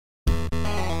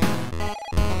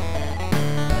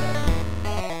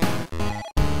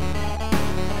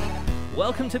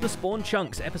Welcome to the Spawn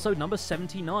Chunks, episode number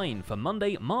 79 for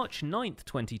Monday, March 9th,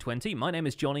 2020. My name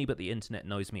is Johnny, but the internet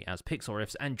knows me as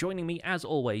Pixelriffs, and joining me, as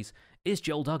always, is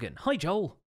Joel Duggan. Hi,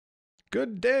 Joel.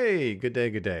 Good day, good day,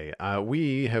 good day.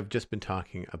 We have just been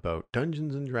talking about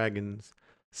Dungeons and Dragons,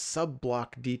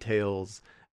 sub-block details,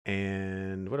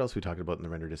 and what else we talked about in the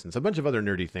render distance? A bunch of other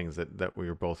nerdy things that we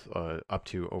were both up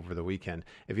to over the weekend.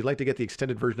 If you'd like to get the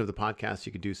extended version of the podcast,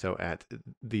 you could do so at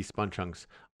the Spawn Chunks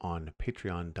on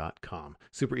patreon.com.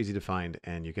 Super easy to find,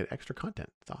 and you get extra content.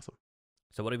 It's awesome.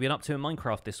 So what have you been up to in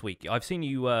Minecraft this week? I've seen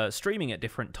you streaming at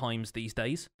different times these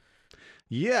days.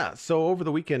 Yeah, so over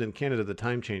the weekend in Canada, the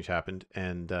time change happened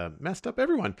and messed up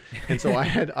everyone. And so I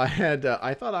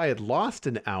thought I had lost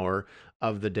an hour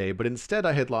of the day, but instead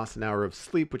I had lost an hour of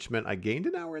sleep, which meant I gained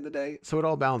an hour in the day. So it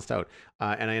all balanced out,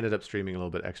 and I ended up streaming a little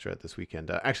bit extra this weekend.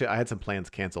 Actually, I had some plans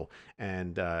cancel,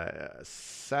 and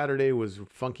Saturday was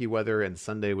funky weather, and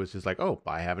Sunday was just like, oh,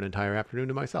 I have an entire afternoon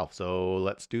to myself, so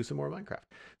let's do some more Minecraft.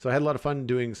 So I had a lot of fun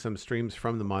doing some streams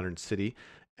from the modern city.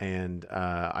 And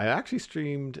I actually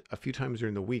streamed a few times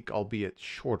during the week, albeit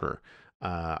shorter.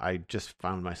 I just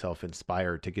found myself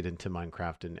inspired to get into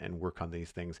Minecraft and work on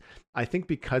these things. I think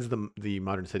because the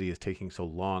modern city is taking so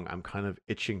long, I'm kind of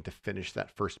itching to finish that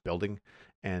first building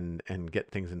and get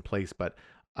things in place. But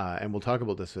and we'll talk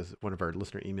about this as one of our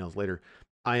listener emails later.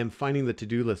 I am finding the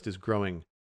to-do list is growing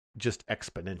just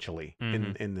exponentially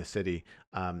in the city,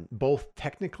 both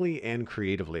technically and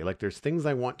creatively. Like there's things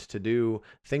I want to do,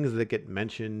 things that get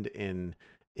mentioned in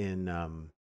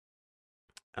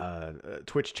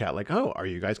Twitch chat, like, oh, are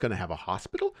you guys going to have a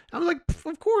hospital? I'm like,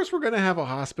 of course we're going to have a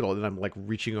hospital. And I'm like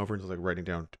reaching over and like writing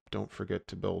down, don't forget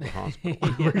to build a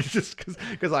hospital. Just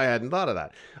because I hadn't thought of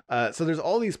that. So there's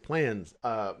all these plans,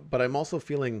 but I'm also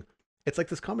feeling it's like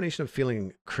this combination of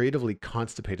feeling creatively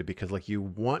constipated because like you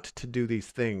want to do these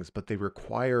things, but they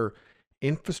require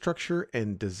infrastructure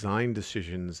and design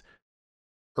decisions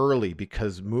early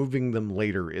because moving them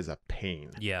later is a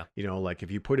pain. Yeah. You know, like if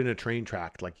you put in a train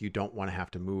track, like you don't want to have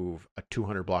to move a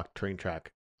 200 block train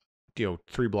track,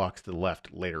 3 blocks to the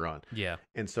left later on. Yeah.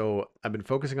 And so I've been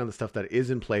focusing on the stuff that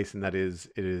is in place and that it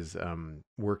is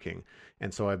working.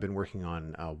 And so I've been working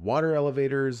on water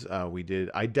elevators.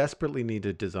 I desperately need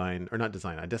to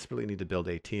I desperately need to build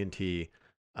a TNT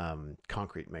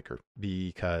concrete maker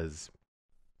because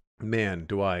man,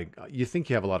 you think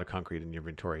you have a lot of concrete in your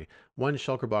inventory. One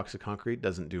shulker box of concrete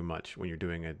doesn't do much when you're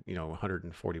doing a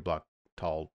 140 block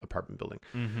tall apartment building.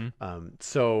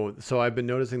 So I've been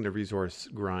noticing the resource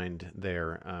grind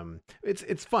there.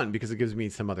 It's fun because it gives me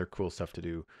some other cool stuff to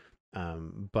do.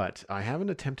 But I haven't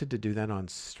attempted to do that on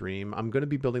stream. I'm going to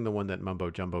be building the one that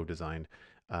Mumbo Jumbo designed,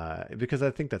 because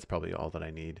I think that's probably all that I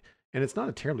need. And it's not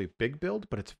a terribly big build,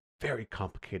 but it's very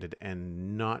complicated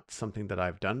and not something that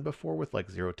I've done before with like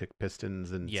zero tick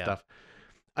pistons and stuff.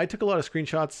 I took a lot of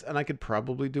screenshots and I could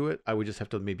probably do it. I would just have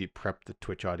to maybe prep the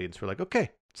Twitch audience for like, okay,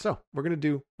 so we're going to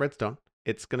do redstone.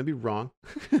 It's going to be wrong,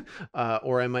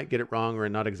 or I might get it wrong or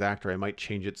not exact, or I might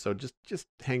change it. So just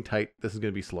hang tight. This is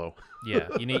going to be slow. Yeah,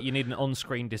 you need an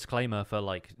on-screen disclaimer for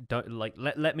like, don't like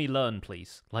let me learn,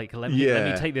 please. Like let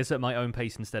me take this at my own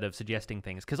pace instead of suggesting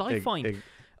things, because I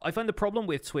find the problem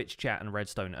with Twitch chat and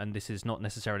Redstone, and this is not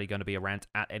necessarily going to be a rant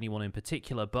at anyone in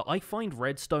particular, but I find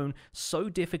Redstone so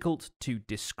difficult to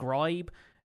describe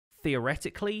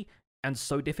theoretically and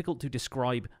so difficult to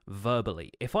describe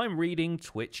verbally. If I'm reading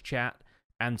Twitch chat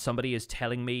and somebody is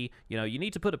telling me, you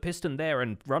need to put a piston there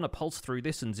and run a pulse through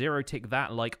this and zero tick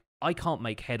that, like, I can't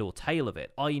make head or tail of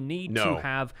it. I need to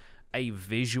have a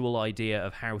visual idea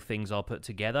of how things are put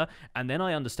together, and then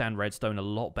I understand Redstone a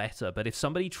lot better. But if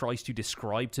somebody tries to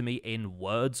describe to me in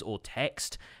words or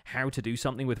text how to do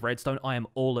something with Redstone, I am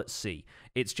all at sea.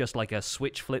 It's just like a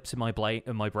switch flips in my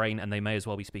brain, and they may as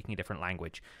well be speaking a different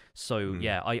language. So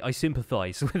yeah, I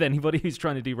sympathize with anybody who's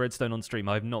trying to do Redstone on stream.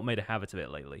 I've not made a habit of it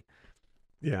lately.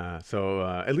 Yeah, so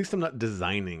at least I'm not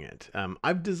designing it.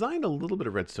 I've designed a little bit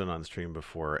of Redstone on stream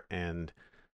before, and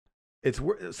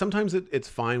sometimes it's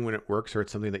fine when it works, or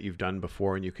it's something that you've done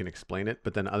before and you can explain it.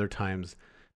 But then other times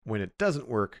when it doesn't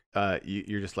work,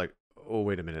 you're just like, oh,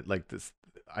 wait a minute, like this,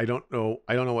 I don't know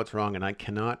what's wrong, and I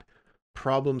cannot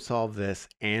problem solve this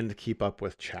and keep up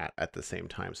with chat at the same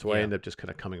time. So I end up just kind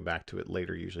of coming back to it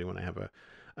later, usually when I have a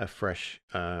fresh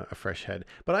head.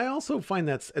 But I also find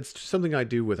it's something I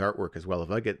do with artwork as well.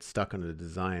 If I get stuck on a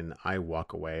design, I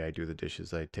walk away, I do the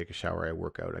dishes, I take a shower, I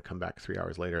work out, I come back 3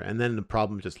 hours later, and then the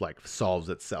problem just like solves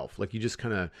itself. Like you just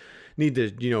kind of need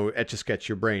to etch a sketch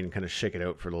your brain, kind of shake it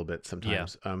out for a little bit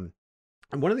sometimes.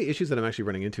 And one of the issues that I'm actually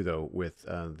running into, though, with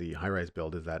the high-rise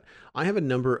build is that I have a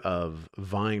number of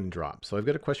vine drops. So I've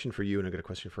got a question for you, and I've got a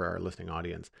question for our listening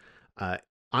audience.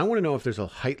 I want to know if there's a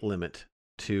height limit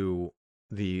to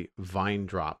the vine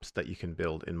drops that you can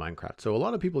build in Minecraft. So a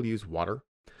lot of people use water.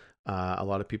 A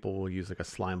lot of people will use like a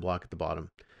slime block at the bottom.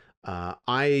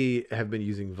 I have been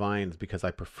using vines because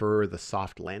I prefer the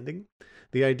soft landing.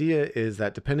 The idea is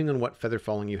that depending on what feather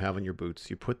falling you have on your boots,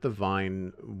 you put the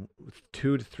vine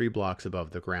 2 to 3 blocks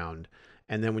above the ground.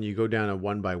 And then when you go down a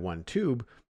 1x1 tube,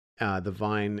 the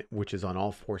vine, which is on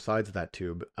all 4 sides of that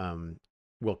tube,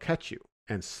 will catch you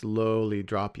and slowly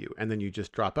drop you. And then you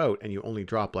just drop out and you only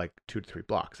drop like 2 to 3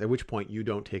 blocks, at which point you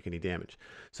don't take any damage.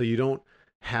 So you don't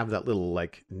have that little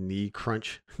like knee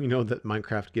crunch, that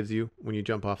Minecraft gives you when you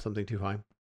jump off something too high.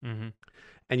 Mm-hmm.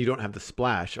 And you don't have the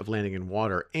splash of landing in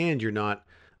water, and you're not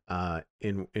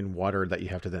in water that you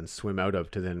have to then swim out of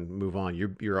to then move on.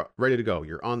 You're ready to go.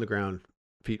 You're on the ground,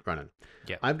 feet running.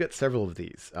 Yeah. I've got several of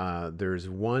these. There's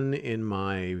one in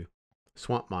my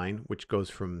swamp mine, which goes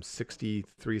from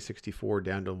 63, 64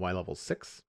 down to Y level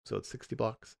 6. So it's 60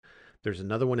 blocks. There's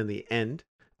another one in the end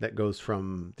that goes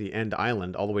from the end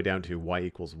island all the way down to Y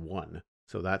equals 1.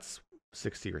 So that's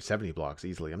 60 or 70 blocks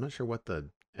easily. I'm not sure what the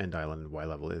end island Y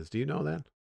level is. Do you know that?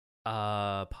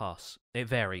 Pass. It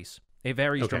varies. It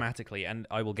varies dramatically, and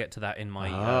I will get to that in my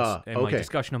my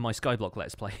discussion of my Skyblock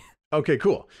Let's Play. Okay,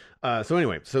 cool. So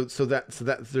anyway, so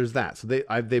there's that. So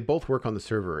they both work on the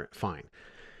server fine.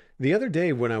 The other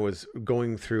day when I was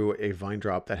going through a vine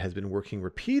drop that has been working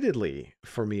repeatedly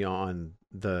for me on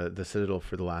the Citadel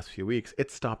for the last few weeks, it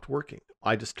stopped working.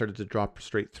 I just started to drop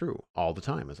straight through all the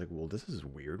time. I was like, well, this is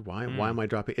weird. Why am I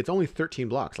dropping? It's only 13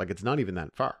 blocks. Like, it's not even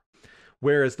that far.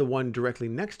 Whereas the one directly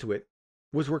next to it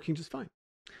was working just fine.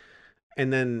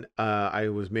 And then I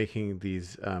was making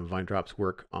these vine drops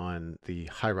work on the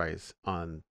high rise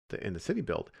in the city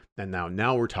build. And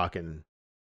now we're talking,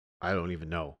 I don't even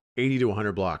know, 80 to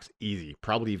 100 blocks easy,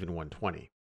 probably even 120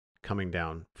 coming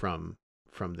down from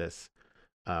this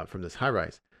high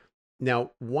rise.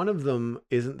 Now, one of them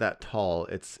isn't that tall.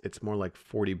 It's more like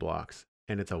 40 blocks,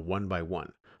 and it's a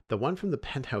 1x1. The one from the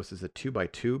penthouse is a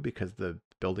 2x2 because the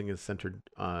building is centered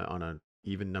on an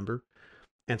even number.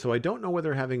 And so I don't know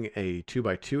whether having a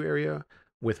 2x2 area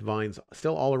with vines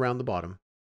still all around the bottom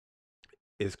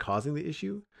is causing the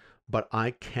issue, but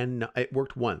it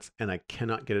worked once and I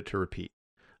cannot get it to repeat.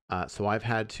 So I've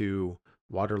had to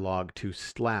waterlog 2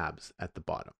 slabs at the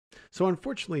bottom. So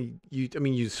unfortunately,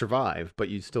 you survive, but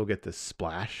you still get this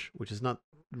splash, which is not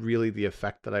really the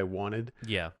effect that I wanted.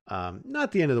 Yeah.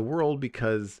 Not the end of the world,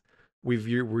 because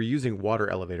we're using water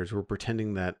elevators. We're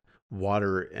pretending that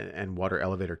water and water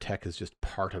elevator tech is just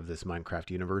part of this Minecraft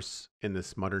universe in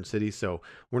this modern city. So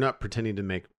we're not pretending to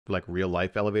make like real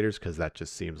life elevators, because that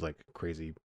just seems like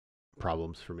crazy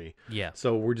problems for me. Yeah.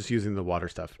 So we're just using the water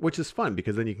stuff, which is fun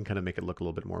because then you can kind of make it look a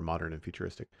little bit more modern and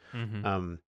futuristic.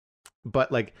 Mm-hmm.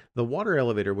 But like the water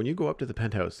elevator, when you go up to the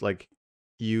penthouse, like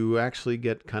you actually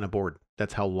get kind of bored.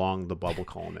 That's how long the bubble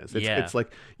column is. It's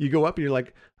like you go up and you're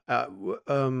like,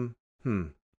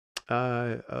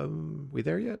 we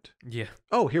there yet? Yeah.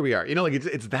 Oh, here we are. Like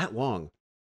it's that long.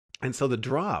 And so the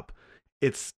drop,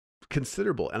 it's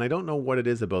considerable. And I don't know what it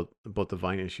is about the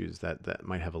vine issues that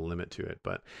might have a limit to it.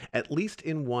 But at least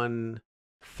in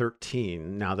 1.13,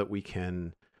 now that we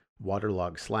can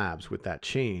waterlog slabs with that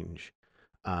change,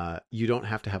 you don't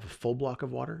have to have a full block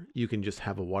of water. You can just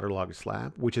have a waterlogged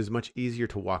slab, which is much easier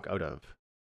to walk out of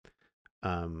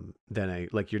than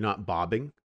you're not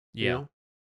bobbing. Yeah.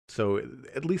 So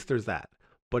at least there's that.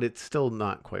 But it's still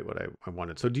not quite what I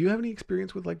wanted. So do you have any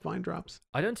experience with like vine drops?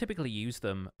 I don't typically use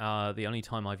them. The only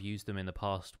time I've used them in the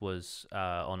past was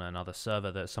on another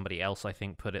server that somebody else, I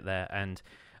think, put it there. And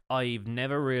I've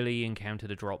never really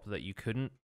encountered a drop that you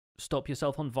couldn't stop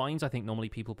yourself on vines. I think normally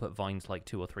people put vines like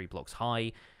 2 or 3 blocks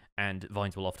high, and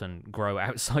vines will often grow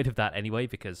outside of that anyway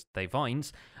because they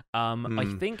vines.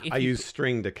 I think if I use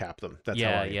string to cap them. That's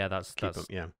how that's them.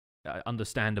 Yeah.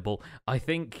 Understandable. I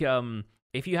think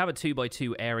if you have a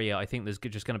 2x2 area, I think there's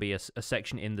just going to be a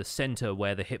section in the center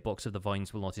where the hitbox of the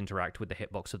vines will not interact with the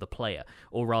hitbox of the player,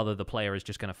 or rather the player is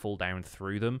just going to fall down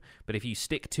through them. But if you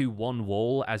stick to one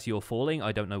wall as you're falling,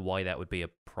 I don't know why that would be a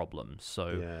problem.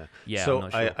 So So I'm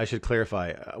not sure. I should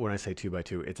clarify, when I say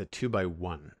 2x2, it's a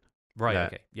 2x1. Right.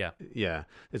 Okay. Yeah. Yeah.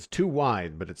 It's 2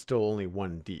 wide, but it's still only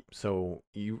 1 deep. So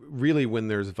you really, when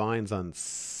there's vines on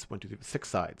 6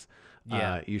 sides,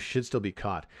 you should still be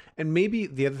caught. And maybe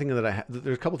the other thing that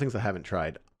there's a couple things I haven't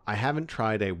tried. I haven't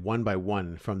tried a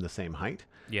 1x1 from the same height.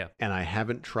 Yeah. And I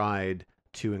haven't tried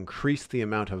to increase the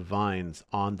amount of vines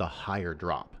on the higher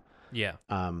drop. Yeah.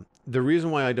 The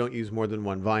reason why I don't use more than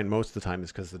 1 vine most of the time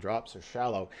is because the drops are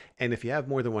shallow. And if you have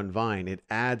more than 1 vine, it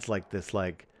adds like this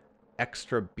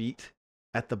extra beat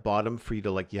at the bottom for you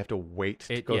to like, you have to wait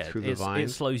to go through the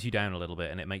vines. It slows you down a little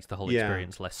bit and it makes the whole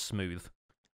experience less smooth.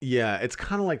 Yeah, it's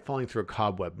kind of like falling through a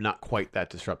cobweb. Not quite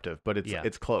that disruptive, but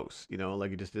it's close. You know,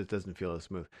 like it doesn't feel as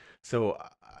smooth. So,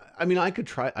 I mean, I could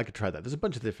try that. There's a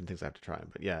bunch of different things I have to try,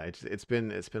 but yeah, it's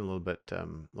been a little bit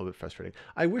frustrating.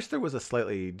 I wish there was a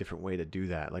slightly different way to do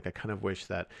that. Like I kind of wish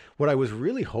that what I was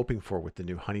really hoping for with the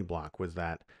new honey block was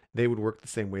that they would work the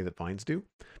same way that vines do,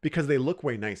 because they look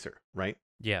way nicer, right?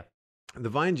 Yeah. The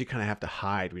vines you kind of have to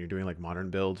hide when you're doing like modern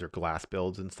builds or glass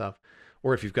builds and stuff.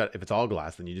 Or if it's all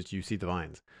glass, then you see the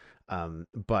vines.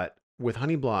 But with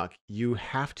honey block, you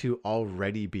have to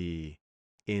already be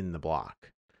in the block.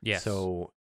 Yes.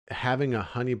 So having a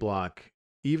honey block,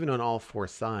 even on all four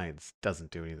sides,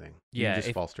 doesn't do anything. Yeah,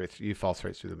 you fall straight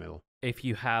through the middle. If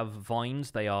you have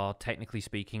vines, they are, technically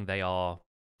speaking, they are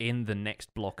in the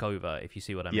next block over, if you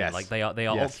see what I mean. Yes. Like they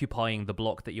are occupying the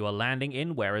block that you are landing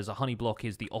in, whereas a honey block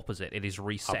is the opposite. It is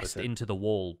recessed into the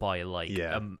wall by like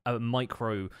a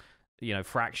micro,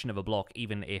 fraction of a block.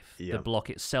 Even if the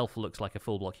block itself looks like a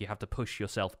full block, you have to push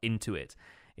yourself into it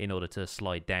in order to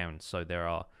slide down. So there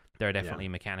are definitely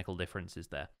mechanical differences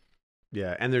there.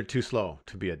 Yeah, and they're too slow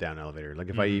to be a down elevator. Like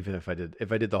if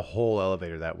I did the whole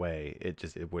elevator that way,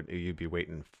 you'd be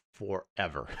waiting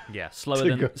forever. Yeah,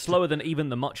 slower than even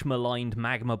the much maligned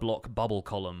magma block bubble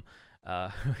column,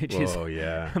 which is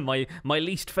my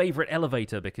least favorite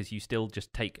elevator, because you still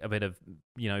just take a bit of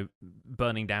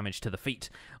burning damage to the feet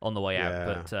on the way out.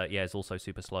 But it's also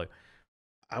super slow.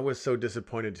 I was so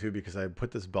disappointed too, because I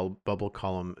put this bubble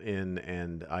column in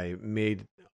and I made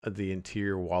the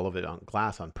interior wall of it on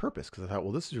glass on purpose, because I thought,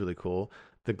 well, this is really cool.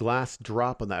 The glass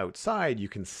drop on the outside, you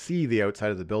can see the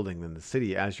outside of the building and the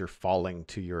city as you're falling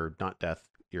to your not death,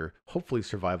 your hopefully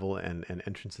survival and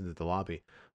entrance into the lobby.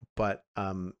 But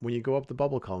when you go up the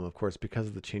bubble column, of course, because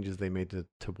of the changes they made to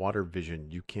water vision,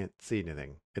 you can't see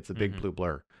anything. It's a big blue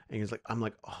blur. And I'm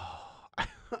like, oh.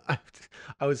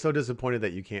 I was so disappointed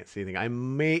that you can't see anything. I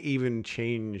might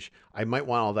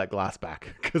want all that glass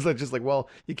back, because I'm just like, well,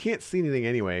 you can't see anything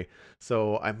anyway,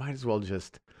 so I might as well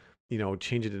just,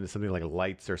 change it into something like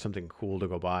lights or something cool to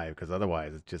go by, because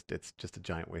otherwise it's just a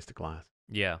giant waste of glass.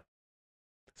 Yeah.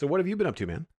 So what have you been up to,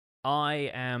 man?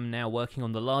 I am now working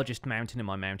on the largest mountain in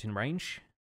my mountain range,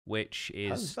 which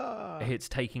is it's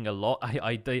taking a lot.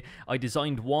 I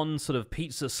designed one sort of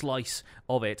pizza slice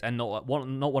of it, and not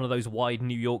one of those wide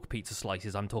New York pizza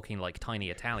slices. I'm talking like tiny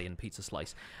Italian pizza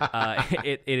slice.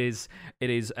 It is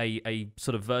a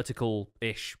sort of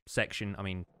vertical-ish section. I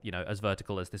mean, as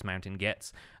vertical as this mountain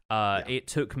gets. It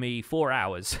took me 4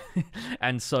 hours,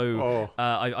 and so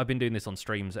I've been doing this on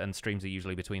streams, and streams are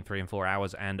usually between 3 and 4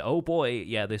 hours, and oh boy,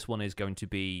 this one is going to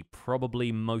be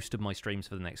probably most of my streams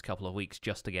for the next couple of weeks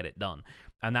just to get it done.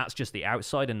 And that's just the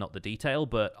outside and not the detail,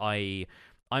 but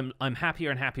I'm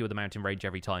happier and happier with the mountain range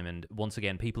every time. And once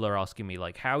again, people are asking me,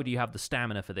 like, how do you have the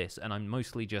stamina for this? And I'm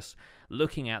mostly just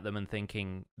looking at them and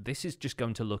thinking, this is just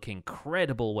going to look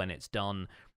incredible when it's done.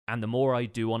 And the more I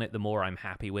do on it, the more I'm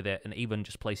happy with it. And even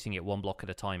just placing it one block at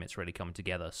a time, it's really coming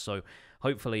together. So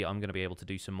hopefully I'm going to be able to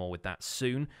do some more with that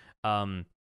soon.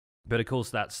 But of course,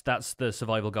 that's the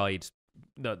survival guide.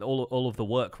 All of the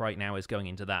work right now is going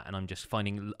into that, and I'm just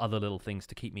finding other little things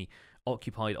to keep me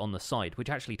occupied on the side, which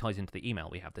actually ties into the email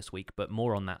we have this week, but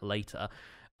more on that later.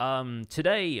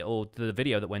 Today, or the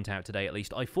video that went out today at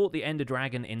least, I fought the Ender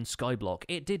Dragon in Skyblock.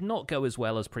 It did not go as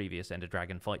well as previous Ender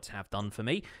Dragon fights have done for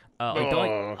me.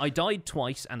 I died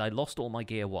twice, and I lost all my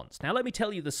gear once. Now, let me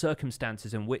tell you the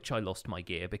circumstances in which I lost my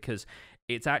gear, because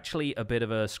it's actually a bit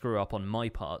of a screw-up on my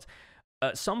part.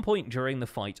 At some point during the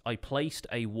fight, I placed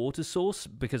a water source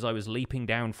because I was leaping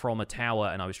down from a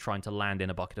tower and I was trying to land in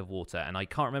a bucket of water, and I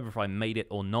can't remember if I made it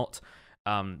or not.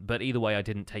 But either way, I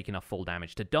didn't take enough full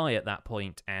damage to die at that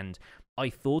point, and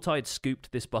I thought I'd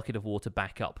scooped this bucket of water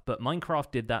back up, but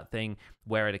Minecraft did that thing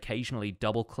where it occasionally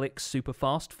double-clicks super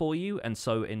fast for you, and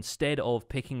so instead of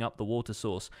picking up the water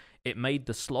source, it made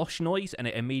the slosh noise, and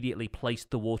it immediately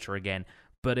placed the water again.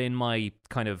 But in my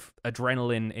kind of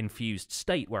adrenaline-infused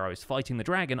state where I was fighting the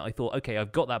dragon, I thought, okay,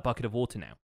 I've got that bucket of water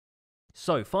now.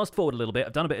 So, fast forward a little bit,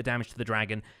 I've done a bit of damage to the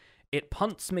dragon. It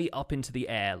punts me up into the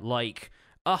air like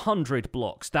 100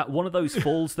 blocks. That one of those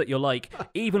falls that you're like,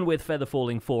 even with Feather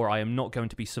Falling 4, I am not going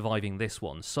to be surviving this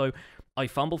one. So, I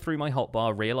fumble through my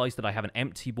hotbar, realize that I have an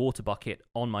empty water bucket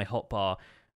on my hotbar,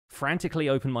 frantically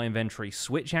open my inventory,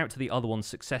 switch out to the other one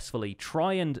successfully,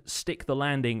 try and stick the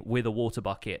landing with a water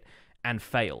bucket, and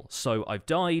fail. So I've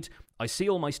died, I see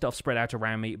all my stuff spread out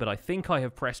around me, but I think I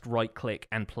have pressed right click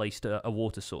and placed a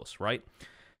water source, right?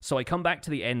 So I come back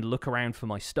to the end, look around for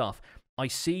my stuff, I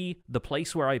see the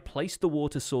place where I placed the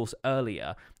water source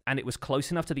earlier, and it was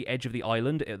close enough to the edge of the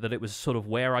island that it was sort of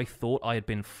where I thought I had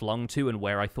been flung to and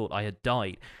where I thought I had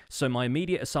died. So my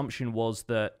immediate assumption was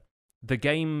that the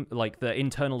game, like the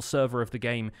internal server of the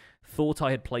game, thought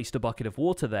I had placed a bucket of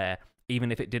water there,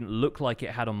 even if it didn't look like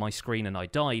it had on my screen and I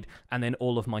died, and then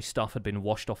all of my stuff had been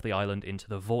washed off the island into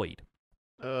the void.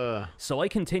 So I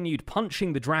continued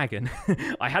punching the dragon.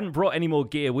 I hadn't brought any more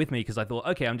gear with me because I thought,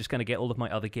 okay, I'm just going to get all of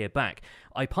my other gear back.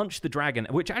 I punched the dragon,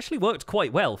 which actually worked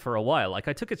quite well for a while. Like,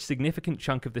 I took a significant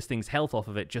chunk of this thing's health off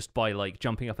of it just by, like,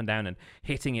 jumping up and down and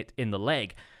hitting it in the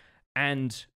leg.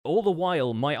 And all the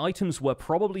while, my items were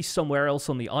probably somewhere else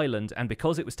on the island, and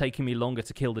because it was taking me longer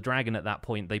to kill the dragon at that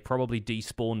point, they probably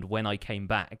despawned when I came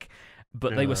back.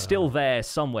 But they were still there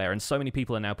somewhere, and so many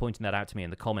people are now pointing that out to me in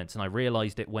the comments, and I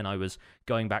realized it when I was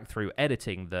going back through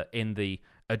editing, that in the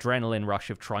adrenaline rush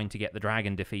of trying to get the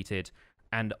dragon defeated,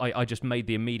 and I just made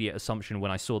the immediate assumption when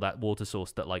I saw that water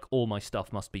source that, like, all my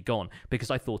stuff must be gone,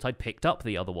 because I thought I'd picked up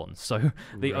the other one. So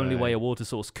the only way a water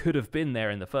source could have been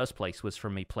there in the first place was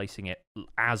from me placing it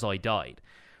as I died.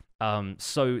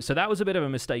 So that was a bit of a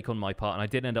mistake on my part, and I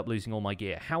did end up losing all my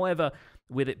gear. However,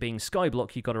 with it being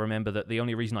Skyblock, you've got to remember that the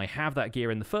only reason I have that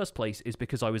gear in the first place is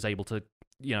because I was able to,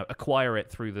 acquire it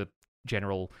through the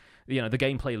general, the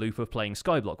gameplay loop of playing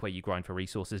Skyblock, where you grind for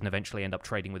resources and eventually end up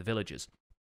trading with villagers.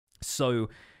 So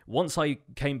once I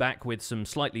came back with some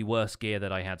slightly worse gear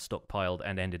that I had stockpiled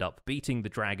and ended up beating the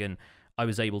dragon, I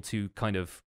was able to kind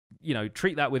of,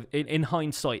 treat that with, in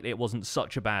hindsight, it wasn't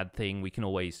such a bad thing. We can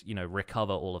always,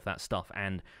 recover all of that stuff.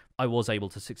 And I was able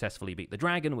to successfully beat the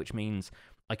dragon, which means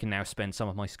I can now spend some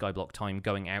of my Skyblock time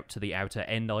going out to the outer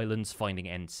end islands, finding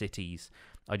end cities.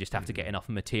 I just have to get enough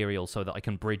material so that I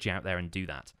can bridge out there and do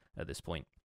that at this point.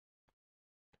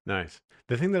 Nice.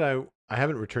 The thing that I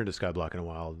haven't returned to Skyblock in a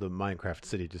while, the Minecraft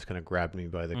city just kind of grabbed me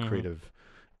by the creative,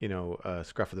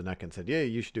 scruff of the neck and said, yeah,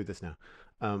 you should do this now.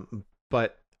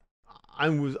 But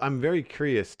I'm very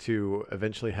curious to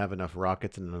eventually have enough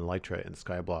rockets and an elytra in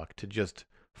Skyblock to just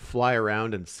fly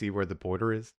around and see where the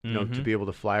border is, to be able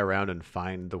to fly around and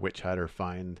find the witch hut or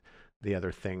find the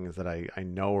other things that I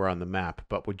know are on the map,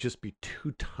 but would just be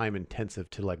too time intensive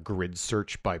to like grid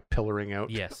search by pillaring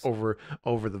out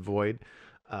over the void.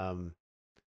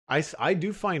 I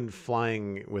do find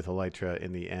flying with elytra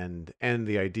in the end, and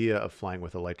the idea of flying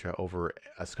with elytra over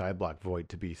a Skyblock void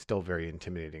to be still very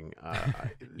intimidating.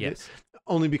 Yes.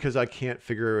 Only because I can't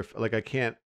figure I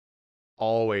can't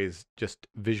always just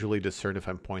visually discern if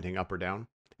I'm pointing up or down.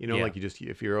 Like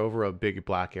if you're over a big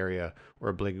black area or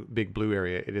a big blue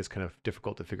area, it is kind of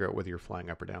difficult to figure out whether you're flying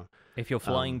up or down. If you're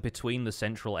flying between the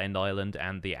central end island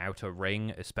and the outer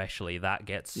ring, especially, that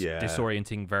gets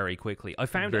disorienting very quickly. I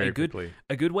found a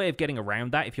good way of getting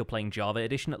around that, if you're playing Java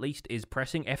Edition at least, is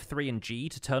pressing F3 and G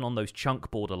to turn on those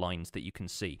chunk border lines that you can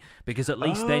see, because at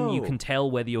least then you can tell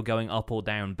whether you're going up or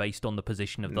down based on the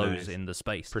position of those in the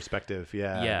space. Perspective,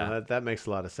 yeah. No, that makes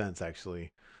a lot of sense,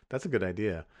 actually. That's a good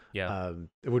idea. Yeah,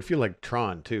 it would feel like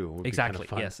Tron too. Exactly.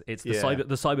 Yes, it's the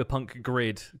cyberpunk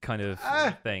grid kind of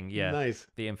thing. Yeah, nice.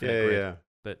 The infinite grid. Yeah.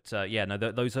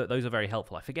 But those are very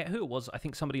helpful. I forget who it was. I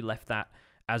think somebody left that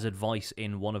as advice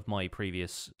in one of my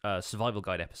previous survival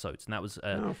guide episodes, and that was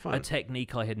a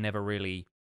technique I had never really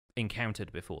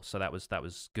encountered before. So that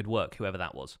was good work, whoever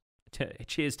that was.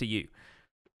 Cheers to you.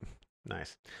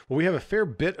 Nice. Well, we have a fair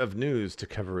bit of news to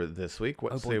cover this week.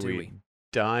 What say we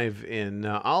dive in?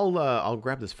 I'll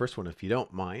grab this first one if you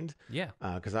don't mind. Yeah.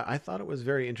 Because I thought it was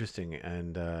very interesting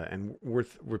and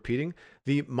worth repeating.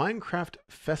 The Minecraft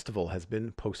Festival has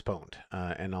been postponed,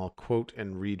 and I'll quote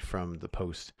and read from the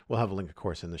post. We'll have a link, of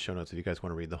course, in the show notes if you guys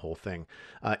want to read the whole thing.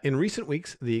 In recent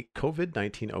weeks, the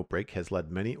COVID-19 outbreak has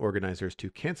led many organizers to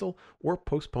cancel or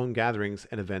postpone gatherings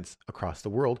and events across the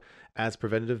world as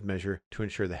preventative measure to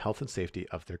ensure the health and safety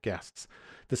of their guests.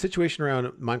 The situation around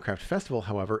Minecraft Festival,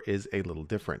 however, is a little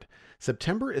different.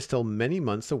 September is still many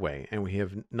months away, and we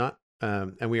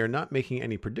are not making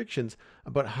any predictions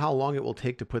about how long it will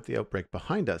take to put the outbreak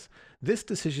behind us. This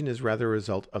decision is rather a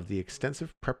result of the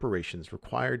extensive preparations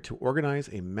required to organize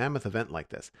a mammoth event like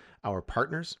this. Our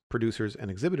partners, producers,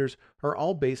 and exhibitors are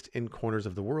all based in corners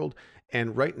of the world,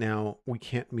 and right now we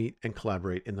can't meet and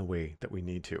collaborate in the way that we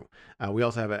need to. We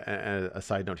also have a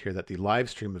side note here that the live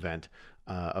stream event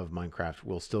of Minecraft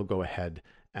will still go ahead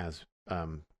as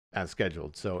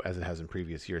scheduled, so as it has in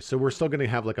previous years. So we're still going to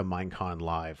have like a Minecon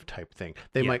Live type thing.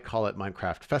 They might call it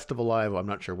Minecraft Festival Live. I'm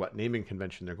not sure what naming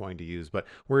convention they're going to use, but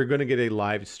we're going to get a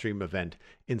live stream event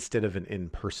instead of an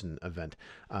in-person event.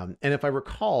 And if I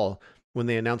recall, when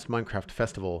they announced Minecraft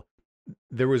Festival,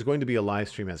 there was going to be a live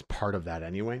stream as part of that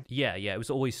anyway. Yeah, it was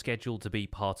always scheduled to be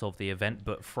part of the event,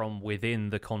 but from within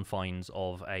the confines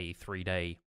of a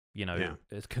 3-day,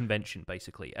 convention,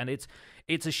 basically. And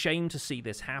it's a shame to see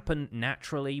this happen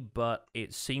naturally, but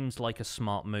it seems like a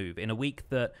smart move. In a week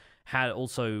that had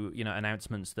also,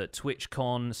 announcements that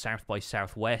TwitchCon, South by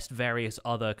Southwest, various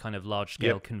other kind of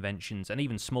large-scale conventions, and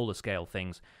even smaller-scale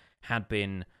things had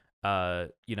been,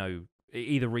 either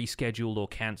rescheduled or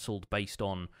cancelled based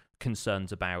on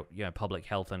concerns about public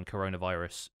health and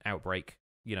coronavirus outbreak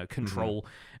control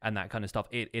and that kind of stuff.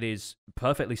 It is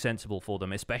perfectly sensible for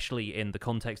them, especially in the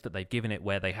context that they've given it,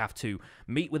 where they have to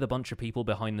meet with a bunch of people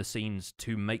behind the scenes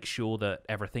to make sure that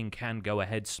everything can go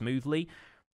ahead smoothly.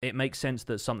 It makes sense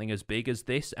that something as big as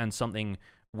this, and something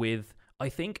with, I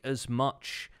think, as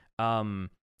much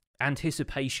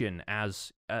anticipation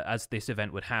as this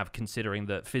event would have, considering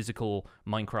that physical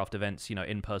Minecraft events,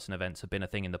 in-person events, have been a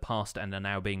thing in the past and are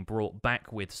now being brought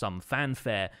back with some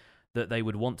fanfare, that they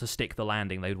would want to stick the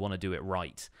landing. They would want to do it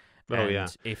right.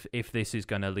 If this is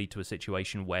going to lead to a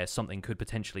situation where something could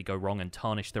potentially go wrong and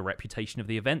tarnish the reputation of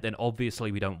the event, then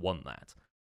obviously we don't want that.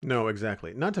 No,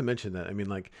 exactly. Not to mention that, I mean,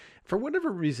 like, for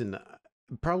whatever reason,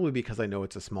 probably because I know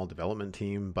it's a small development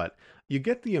team, but you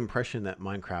get the impression that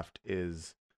Minecraft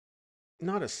is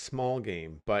not a small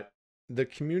game, but the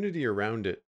community around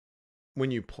it, when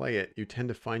you play it, you tend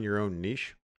to find your own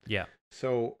niche. Yeah.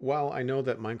 So while I know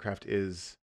that Minecraft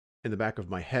is, in the back of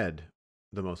my head,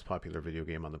 the most popular video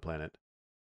game on the planet,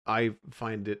 I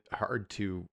find it hard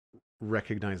to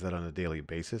recognize that on a daily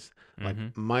basis. Like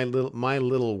my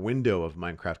little window of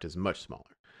Minecraft is much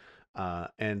smaller.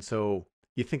 And so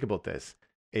you think about this,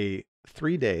 a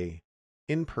 3-day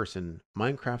in-person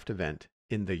Minecraft event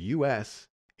in the US,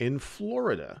 in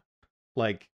Florida,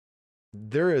 like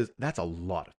that's a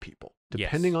lot of people.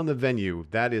 Depending on the venue,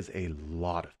 that is a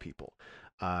lot of people.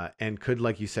 And could,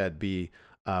 like you said, be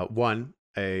they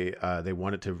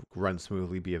want it to run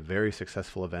smoothly, be a very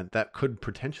successful event that could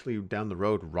potentially down the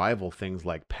road rival things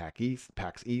like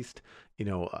PAX East,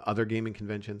 other gaming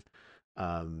conventions.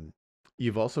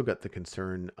 You've also got the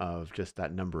concern of just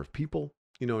that number of people,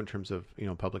 in terms of,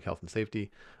 public health and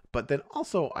safety. But then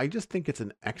also, I just think it's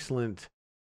an excellent,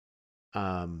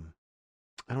 I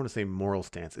don't want to say moral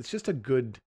stance. It's just a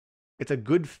good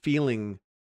feeling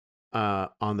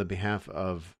on the behalf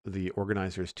of the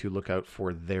organizers to look out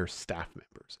for their staff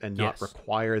members and not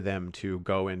require them to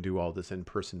go and do all this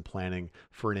in-person planning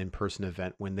for an in-person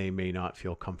event when they may not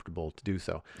feel comfortable to do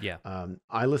so. Yeah.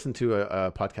 I listened to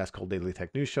a podcast called Daily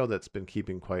Tech News Show that's been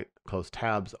keeping quite close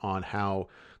tabs on how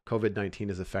COVID-19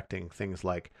 is affecting things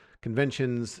like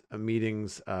conventions,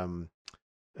 meetings.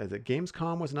 The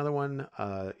Gamescom was another one.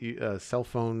 Cell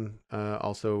phone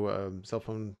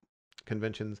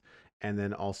conventions. And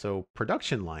then also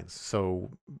production lines,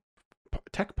 so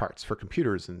tech parts for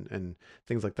computers and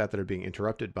things like that are being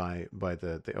interrupted by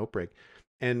the outbreak.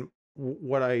 And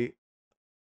what I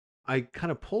kind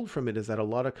of pulled from it is that a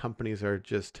lot of companies are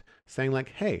just saying like,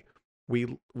 hey,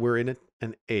 we're in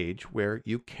an age where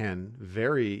you can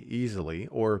very easily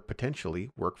or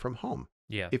potentially work from home.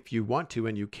 Yeah. If you want to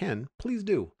and you can, please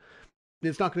do.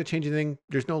 It's not going to change anything.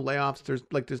 There's no layoffs.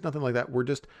 There's nothing like that. We're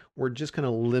just going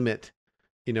to limit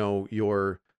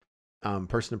your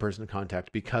person-to-person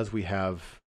contact because we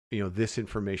have, this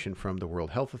information from the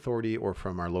World Health Authority or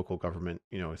from our local government,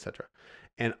 etc.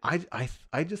 And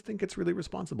I just think it's really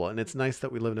responsible. And it's nice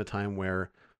that we live in a time where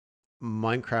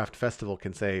Minecraft Festival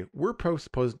can say, we're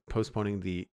postponing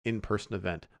the in-person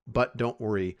event, but don't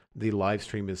worry, the live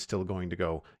stream is still going to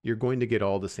go. You're going to get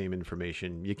all the same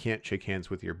information. You can't shake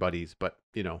hands with your buddies, but,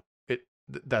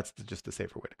 that's just the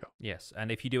safer way to go. Yes,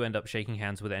 and if you do end up shaking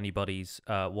hands with anybody's,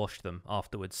 wash them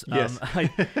afterwards. Yes.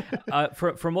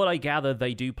 From what I gather,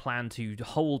 they do plan to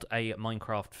hold a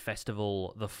Minecraft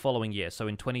festival the following year. So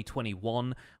in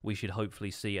 2021, we should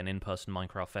hopefully see an in-person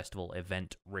Minecraft festival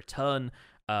event return.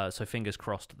 So fingers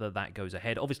crossed that goes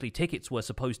ahead. Obviously, tickets were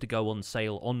supposed to go on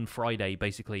sale on Friday,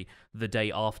 basically the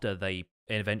day after they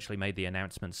eventually made the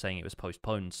announcement saying it was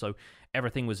postponed. So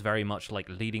everything was very much like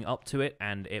leading up to it,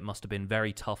 and it must have been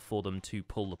very tough for them to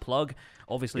pull the plug.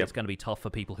 Obviously, It's going to be tough for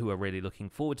people who are really looking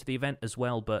forward to the event as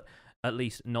well, but at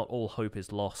least not all hope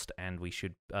is lost, and we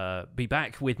should be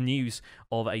back with news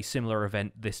of a similar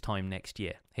event this time next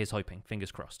year. Here's hoping.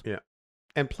 Fingers crossed. Yeah.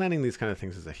 And planning these kind of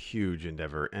things is a huge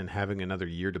endeavor, and having another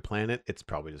year to plan it, it's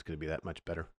probably just going to be that much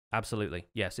better. Absolutely.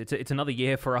 Yes, it's another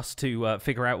year for us to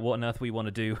figure out what on earth we want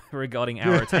to do regarding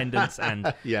our attendance and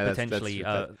potentially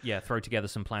throw together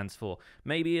some plans for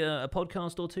maybe a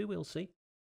podcast or two. We'll see.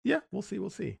 Yeah, we'll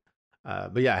see.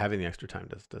 But yeah, having the extra time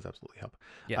does absolutely help.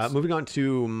 Yes. Moving on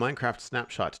to Minecraft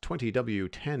Snapshot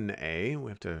 20W10A.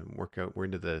 We have to work out. We're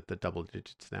into the double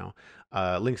digits now.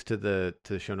 Links to the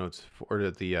show notes or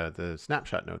to the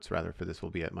snapshot notes rather for this will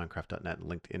be at minecraft.net and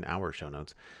linked in our show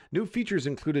notes. New features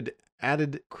included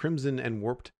added crimson and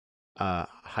warped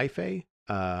hyphae,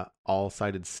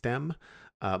 all-sided stem.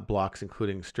 Blocks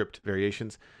including stripped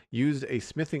variations used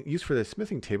for the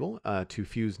smithing table to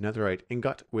fuse netherite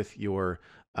ingot with your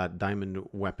diamond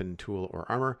weapon tool or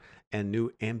armor, and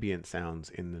new ambient sounds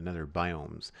in the nether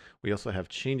biomes. We also have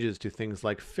changes to things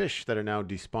like fish that are now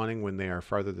despawning when they are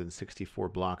farther than 64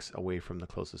 blocks away from the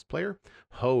closest player.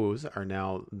 Hoes are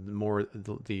now more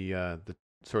their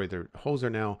hoes are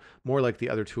now more like the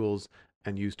other tools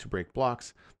and used to break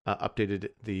blocks. Updated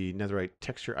the netherite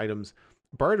texture items.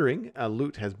 Bartering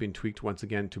loot has been tweaked once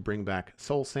again to bring back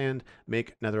soul sand,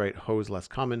 make netherite hoes less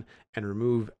common,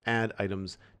 and add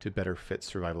items to better fit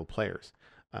survival players.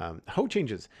 Hoe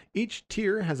changes. Each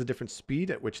tier has a different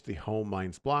speed at which the hoe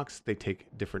mines blocks. They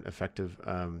take different effective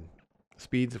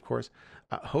speeds, of course.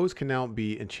 Hoes can now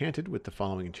be enchanted with the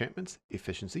following enchantments: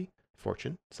 efficiency,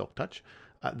 fortune, silk touch.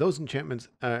 Those enchantments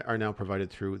are now provided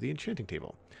through the enchanting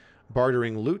table.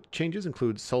 Bartering loot changes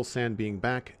include soul sand being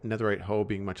back, netherite hoe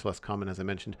being much less common as I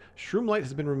mentioned, shroomlight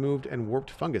has been removed, and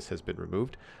warped fungus has been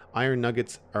removed. Iron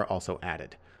nuggets are also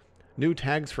added. New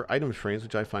tags for item frames,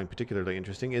 which I find particularly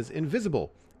interesting, is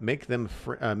invisible. Make the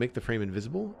frame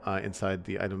invisible inside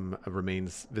the item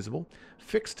remains visible.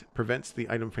 Fixed prevents the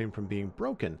item frame from being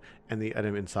broken and the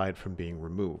item inside from being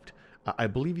removed. I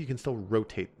believe you can still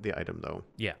rotate the item though.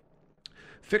 Yeah.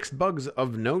 Fixed bugs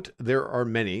of note, there are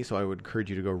many, so I would encourage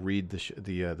you to go read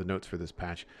the notes for this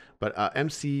patch. But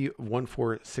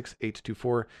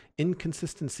MC146824,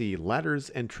 inconsistency.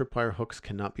 Ladders and tripwire hooks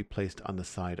cannot be placed on the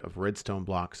side of redstone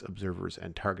blocks, observers,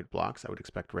 and target blocks. I would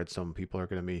expect redstone people are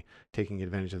going to be taking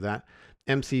advantage of that.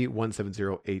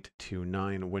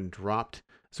 MC170829, when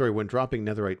dropping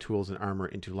netherite tools and armor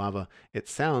into lava, it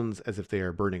sounds as if they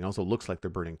are burning. Also looks like they're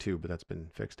burning too, but that's been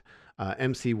fixed.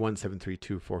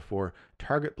 MC173244,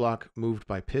 target block moved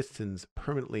by pistons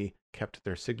permanently kept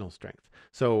their signal strength.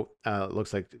 So it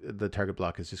looks like the target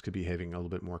block is just behaving a little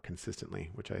bit more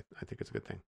consistently, which I think is a good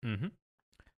thing. Mm-hmm.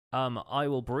 I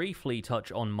will briefly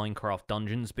touch on Minecraft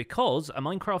Dungeons because a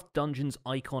Minecraft Dungeons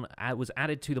icon was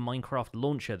added to the Minecraft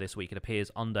launcher this week. It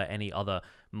appears under any other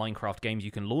Minecraft games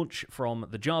you can launch from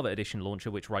the Java Edition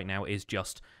launcher, which right now is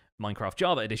just Minecraft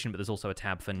Java Edition, but there's also a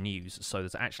tab for news, so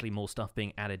there's actually more stuff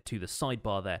being added to the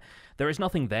sidebar there. There is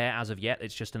nothing there as of yet.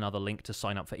 It's just another link to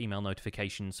sign up for email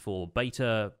notifications for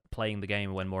beta, playing the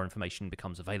game when more information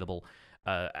becomes available.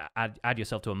 Add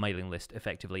yourself to a mailing list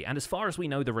effectively. And as far as we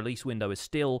know, the release window is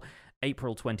still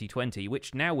April 2020,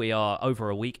 which now we are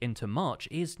over a week into March,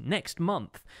 is next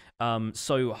month.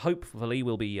 So hopefully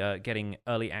we'll be getting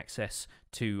early access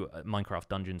to Minecraft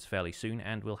Dungeons fairly soon,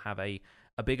 and we'll have a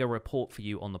bigger report for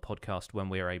you on the podcast when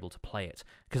we are able to play it,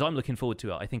 because I'm looking forward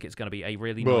to it. I think it's going to be a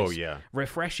really nice,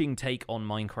 refreshing take on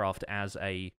Minecraft as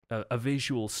a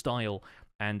visual style,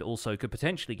 and also could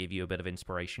potentially give you a bit of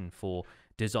inspiration for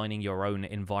designing your own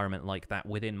environment like that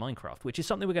within Minecraft, which is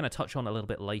something we're going to touch on a little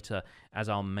bit later as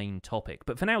our main topic.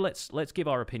 But for now, let's give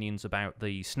our opinions about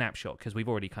the snapshot, because we've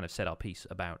already kind of said our piece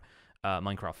about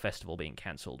Minecraft Festival being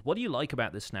cancelled. What do you like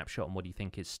about this snapshot, and what do you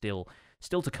think is still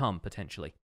to come,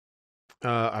 potentially?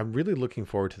 I'm really looking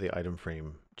forward to the item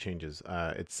frame changes.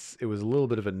 It was a little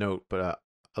bit of a note, but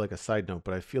like a side note,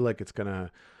 but I feel like it's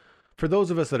gonna, for those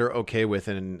of us that are okay with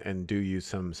it and do use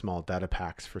some small data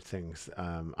packs for things,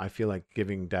 I feel like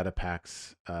giving data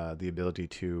packs the ability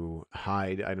to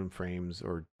hide item frames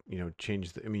or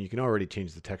change I mean, you can already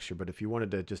change the texture, but if you wanted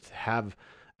to just have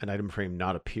an item frame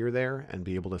not appear there and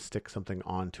be able to stick something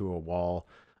onto a wall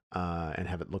and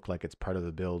have it look like it's part of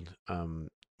the build,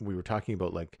 we were talking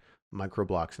about like micro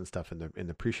blocks and stuff in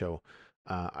the pre-show.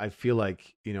 I feel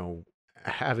like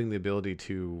having the ability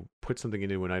to put something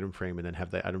into an item frame and then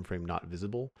have that item frame not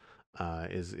visible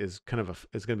is kind of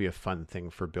is going to be a fun thing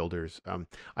for builders.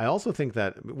 I also think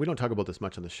that we don't talk about this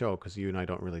much on the show because you and I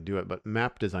don't really do it, but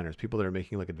map designers, people that are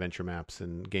making like adventure maps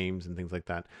and games and things like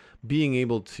that, being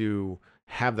able to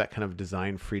have that kind of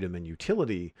design freedom and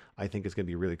utility, I think is going to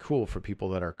be really cool for people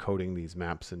that are coding these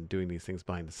maps and doing these things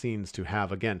behind the scenes, to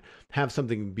have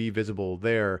something be visible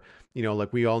there.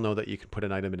 Like we all know that you can put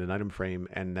an item in an item frame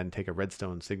and then take a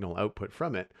redstone signal output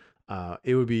from it.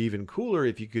 It would be even cooler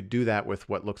if you could do that with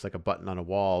what looks like a button on a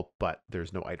wall, but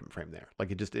there's no item frame there.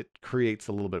 Like it creates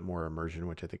a little bit more immersion,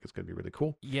 which I think is going to be really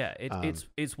cool. Yeah,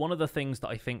 it's one of the things that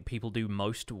I think people do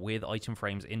most with item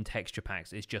frames in texture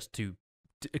packs is just to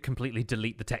completely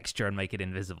delete the texture and make it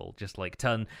invisible. Just like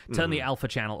turn the alpha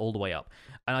channel all the way up.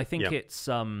 And I think it's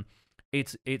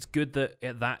good that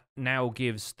that now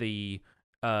gives the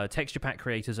texture pack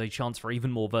creators a chance for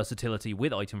even more versatility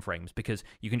with item frames, because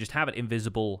you can just have it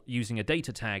invisible using a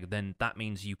data tag. Then that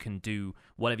means you can do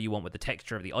whatever you want with the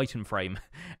texture of the item frame,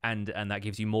 and that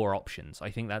gives you more options.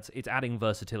 I think it's adding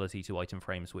versatility to item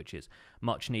frames, which is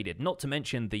much needed. Not to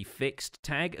mention the fixed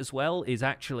tag as well is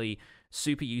actually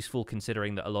super useful,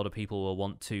 considering that a lot of people will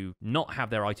want to not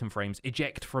have their item frames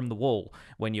eject from the wall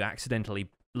when you accidentally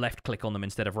left click on them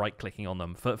instead of right clicking on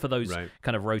them for those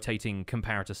kind of rotating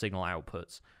comparator signal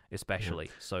outputs, especially.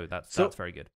 So that's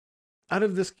very good. Out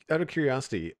of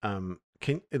curiosity,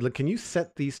 can you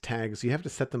set these tags? You have to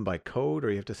set them by code, or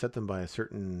you have to set them by a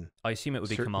certain? I assume it would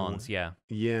be commands. Yeah.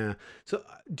 Yeah. So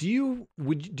do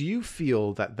you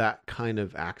feel that kind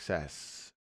of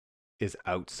access is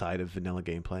outside of vanilla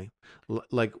gameplay?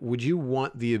 Like, would you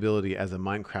want the ability as a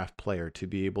Minecraft player to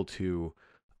be able to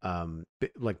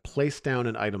like place down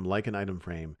an item like an item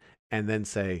frame and then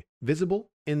say visible,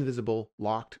 invisible,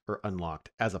 locked, or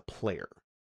unlocked as a player?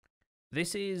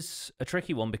 This is a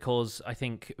tricky one, because I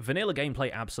think vanilla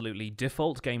gameplay absolutely,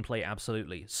 default gameplay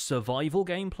absolutely, survival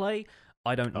gameplay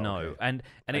I don't know. And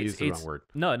I used the wrong word.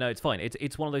 No, it's fine.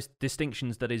 It's one of those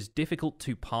distinctions that is difficult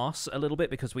to pass a little bit,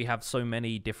 because we have so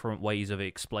many different ways of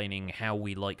explaining how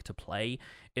we like to play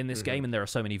in this game, and there are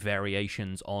so many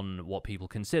variations on what people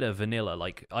consider vanilla.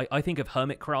 Like, I think of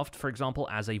Hermitcraft, for example,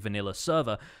 as a vanilla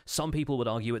server. Some people would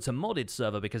argue it's a modded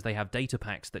server because they have data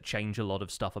packs that change a lot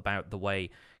of stuff about the way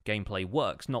gameplay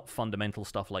works, not fundamental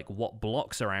stuff like what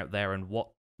blocks are out there and what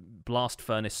blast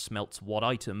furnace smelts what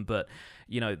item, but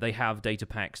they have data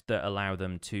packs that allow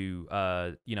them to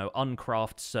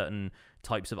uncraft certain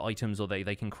types of items, or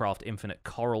they can craft infinite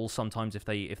coral sometimes if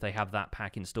they have that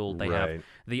pack installed. They have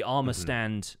the armor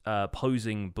stand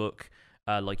posing book,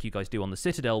 like you guys do on the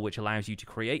Citadel, which allows you to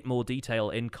create more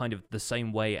detail in kind of the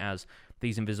same way as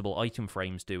these invisible item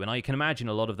frames do. And I can imagine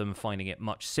a lot of them finding it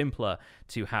much simpler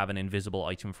to have an invisible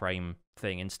item frame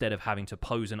thing instead of having to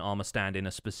pose an armor stand in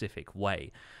a specific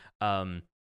way.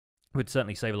 Would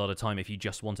certainly save a lot of time if you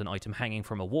just want an item hanging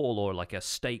from a wall, or like a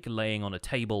steak laying on a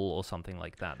table or something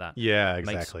like that. That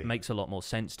exactly makes a lot more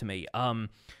sense to me.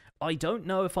 I don't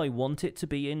know if I want it to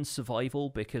be in survival,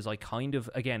 because I kind of,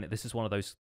 again, this is one of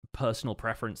those personal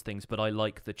preference things, but I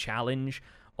like the challenge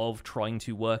of trying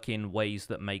to work in ways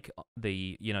that make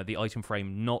the item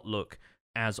frame not look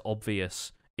as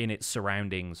obvious in its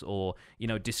surroundings, or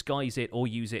disguise it or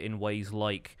use it in ways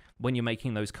like when you're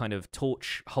making those kind of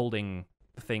torch holding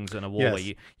things on a wall, where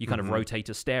you kind of rotate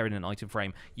a stair in an item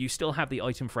frame. You still have the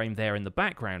item frame there in the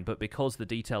background, but because the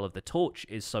detail of the torch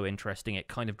is so interesting, it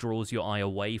kind of draws your eye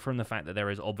away from the fact that there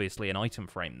is obviously an item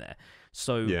frame there.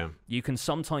 So you can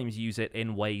sometimes use it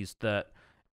in ways that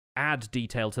add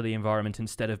detail to the environment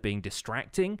instead of being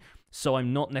distracting. So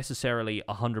I'm not necessarily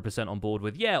 100% on board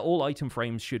with, all item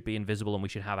frames should be invisible and we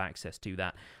should have access to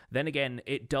that. Then again,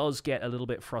 it does get a little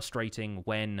bit frustrating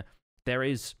when there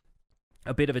is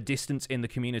a bit of a distance in the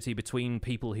community between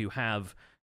people who have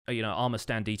armor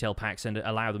stand detail packs and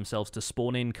allow themselves to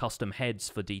spawn in custom heads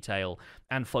for detail,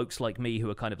 and folks like me who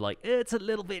are kind of like, it's a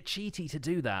little bit cheaty to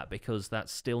do that, because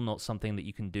that's still not something that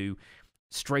you can do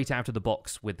straight out of the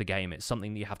box with the game. It's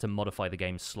something that you have to modify the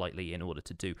game slightly in order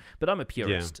to do. But I'm a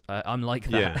purist. I'm like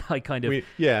that. I kind of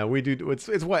we do.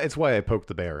 It's why I poked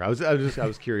the bear. I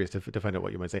was curious to find out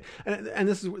what you might say. And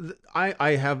this is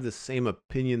I have the same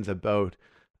opinions about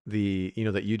the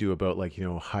that you do about, like,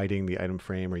 hiding the item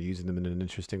frame or using them in an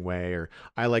interesting way, or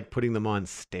I like putting them on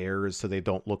stairs so they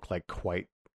don't look like quite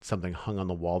something hung on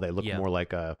the wall. They look more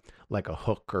like a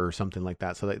hook or something like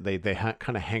that, so that they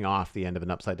kind of hang off the end of an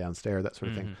upside down stair, that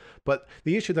sort of thing. But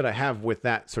the issue that I have with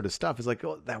that sort of stuff is like,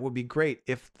 that would be great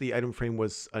if the item frame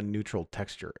was a neutral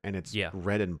texture and it's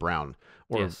red and brown,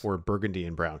 or burgundy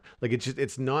and brown. Like,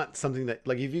 it's not something that,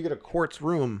 like, if you get a quartz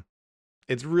room,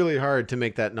 it's really hard to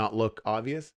make that not look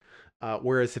obvious.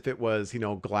 Whereas if it was,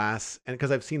 glass, and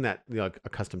because I've seen that, a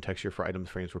custom texture for item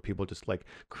frames where people just like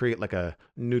create like a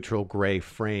neutral gray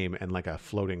frame and like a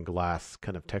floating glass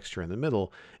kind of texture in the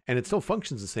middle, and it still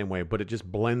functions the same way, but it just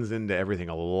blends into everything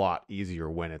a lot easier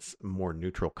when it's more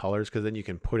neutral colors, because then you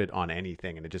can put it on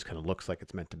anything and it just kind of looks like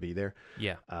it's meant to be there.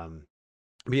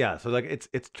 But so like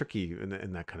it's tricky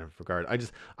in that kind of regard.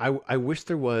 I wish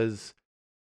there was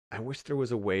I wish there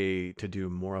was a way to do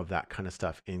more of that kind of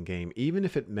stuff in game, even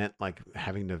if it meant like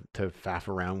having to faff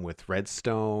around with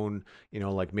redstone,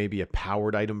 like maybe a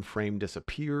powered item frame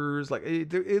disappears. Like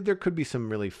there could be some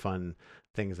really fun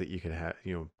things that you could have,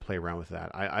 play around with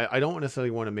that. I don't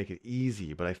necessarily want to make it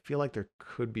easy, but I feel like there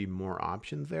could be more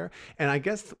options there. And I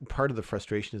guess part of the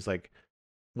frustration is like,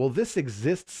 well, this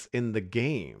exists in the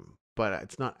game, but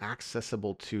it's not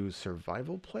accessible to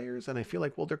survival players. And I feel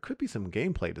like, well, there could be some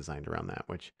gameplay designed around that,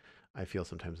 which I feel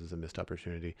sometimes is a missed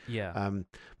opportunity. Yeah.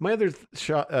 My other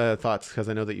thoughts, because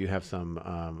I know that you have some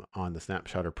on the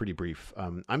Snapshot, are pretty brief.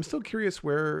 I'm still curious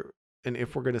where and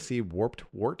if we're going to see warped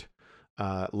wart,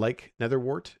 like nether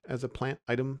wart as a plant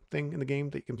item thing in the game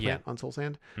that you can plant on soul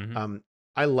sand. Mm-hmm.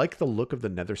 I like the look of the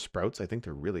nether sprouts. I think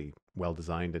they're really well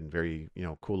designed and very,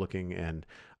 cool looking. And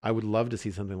I would love to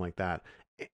see something like that.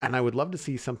 And I would love to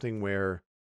see something where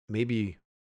maybe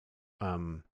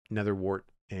nether wart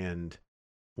and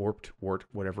warped wart,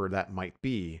 whatever that might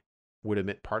be, would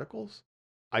emit particles.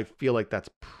 I feel like that's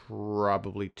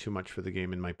probably too much for the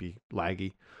game and might be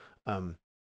laggy.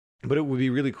 But it would be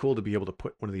really cool to be able to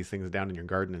put one of these things down in your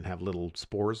garden and have little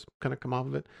spores kind of come off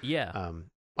of it. Yeah.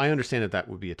 I understand that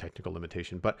would be a technical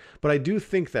limitation, but I do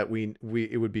think that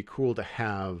it would be cool to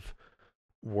have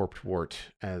warped wart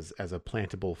as a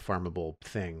plantable, farmable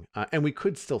thing, and we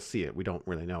could still see it. We don't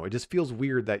really know. It just feels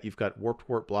weird that you've got warped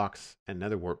wart blocks and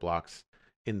nether wart blocks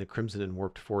in the crimson and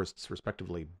warped forests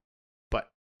respectively, but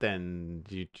then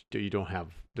you don't have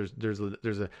there's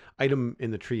a item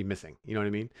in the tree missing. You know what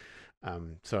I mean?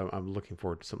 So I'm looking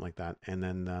forward to something like that. And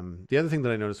then the other thing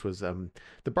that I noticed was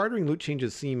the bartering loot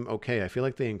changes seem okay. I feel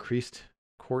like they increased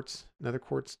nether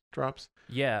quartz drops.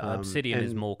 Yeah, obsidian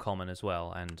is more common as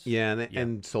well, and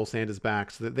and soul sand is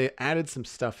back. So they added some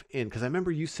stuff in, because I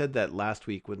remember you said that last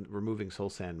week when removing soul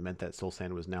sand meant that soul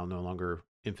sand was now no longer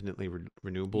infinitely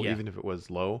renewable, even if it was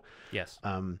low. Yes.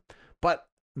 But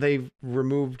they've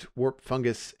removed warp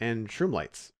fungus and shroom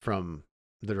lights from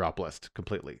the drop list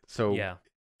completely. So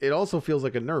it also feels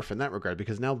like a nerf in that regard,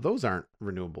 because now those aren't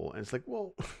renewable. And it's like,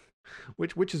 well,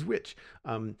 which is which?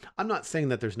 I'm not saying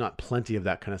that there's not plenty of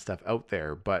that kind of stuff out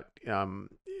there, but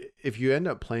if you end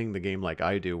up playing the game like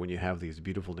I do, when you have these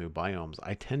beautiful new biomes,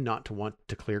 I tend not to want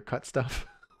to clear cut stuff.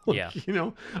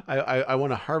 I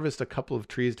want to harvest a couple of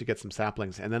trees to get some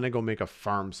saplings, and then I go make a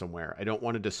farm somewhere. I don't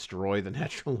want to destroy the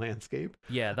natural landscape.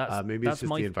 Yeah, maybe it's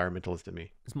just the environmentalist in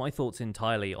me. It's my thoughts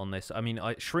entirely on this. I mean,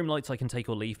 shroom lights I can take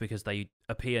or leave, because they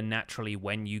appear naturally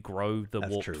when you grow the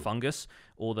warped fungus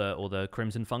or the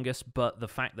crimson fungus. But the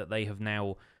fact that they have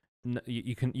now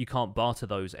you can't barter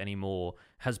those anymore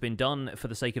has been done for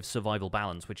the sake of survival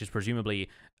balance, which is presumably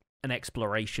an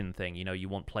exploration thing. You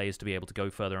want players to be able to go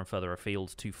further and further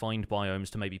afield to find biomes,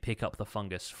 to maybe pick up the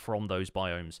fungus from those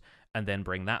biomes and then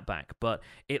bring that back. But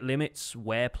it limits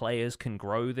where players can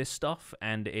grow this stuff,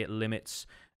 and it limits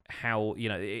how,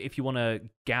 if you want to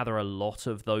gather a lot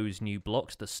of those new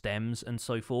blocks, the stems and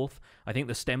so forth. I think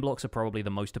the stem blocks are probably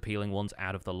the most appealing ones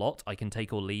out of the lot. I can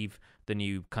take or leave the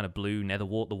new kind of blue nether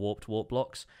wart, the warped wart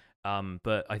blocks.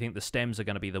 But I think the stems are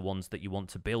going to be the ones that you want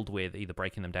to build with, either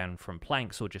breaking them down from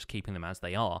planks or just keeping them as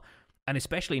they are. And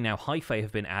especially now hyphae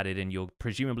have been added, and you're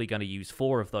presumably going to use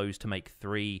 4 of those to make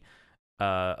 3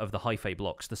 of the hyphae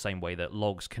blocks, the same way that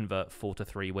logs convert 4 to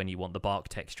 3 when you want the bark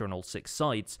texture on all 6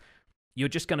 sides. You're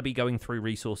just going to be going through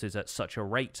resources at such a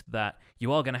rate that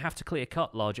you are going to have to clear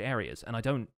cut large areas, and I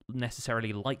don't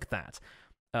necessarily like that.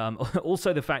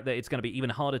 Also, the fact that it's going to be even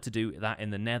harder to do that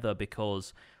in the nether,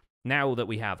 because now that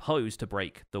we have hose to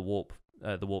break the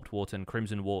warped wart and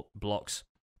crimson wart blocks,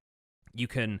 you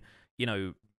can,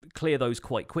 clear those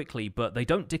quite quickly, but they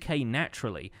don't decay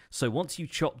naturally. So once you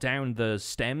chop down the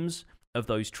stems of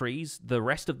those trees, the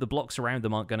rest of the blocks around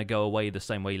them aren't going to go away the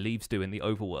same way leaves do in the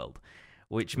overworld,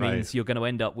 which means you're going to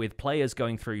end up with players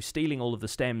going through, stealing all of the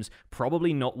stems,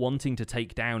 probably not wanting to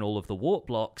take down all of the wart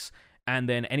blocks, and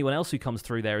then anyone else who comes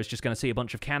through there is just going to see a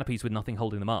bunch of canopies with nothing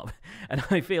holding them up. And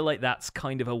I feel like that's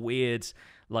kind of a weird,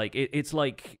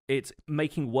 it's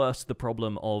making worse the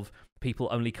problem of people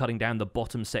only cutting down the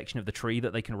bottom section of the tree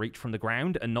that they can reach from the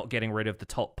ground and not getting rid of the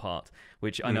top part,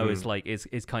 which I know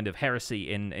is kind of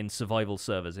heresy in survival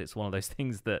servers. It's one of those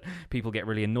things that people get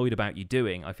really annoyed about you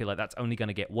doing. I feel like that's only going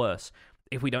to get worse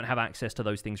if we don't have access to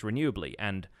those things renewably.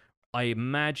 And I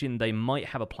imagine they might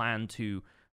have a plan to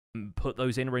put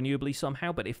those in renewably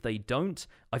somehow, but if they don't,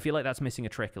 I feel like that's missing a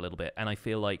trick a little bit. And I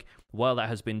feel like while that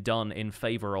has been done in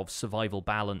favor of survival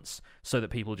balance so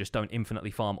that people just don't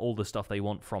infinitely farm all the stuff they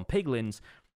want from piglins,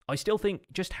 I still think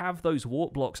just have those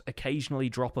wart blocks occasionally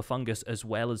drop a fungus as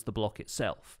well as the block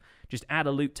itself. Just add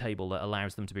a loot table that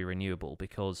allows them to be renewable,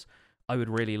 because I would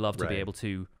really love to be able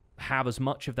to have as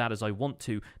much of that as I want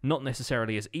to, not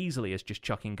necessarily as easily as just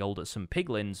chucking gold at some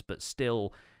piglins, but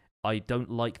still, I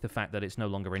don't like the fact that it's no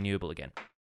longer renewable again.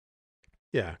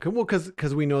 Yeah, well,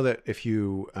 because we know that if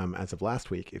you, as of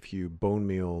last week, if you bone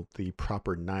meal the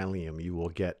proper nylium, you will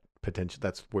get potential.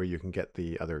 That's where you can get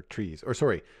the other trees. Or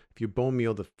sorry, if you bone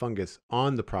meal the fungus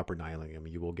on the proper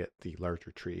nylium, you will get the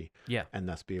larger tree. Yeah, and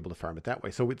thus be able to farm it that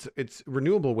way. So it's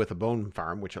renewable with a bone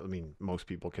farm, which I mean most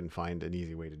people can find an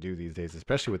easy way to do these days,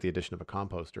 especially with the addition of a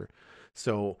composter.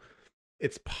 So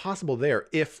it's possible there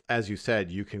if, as you said,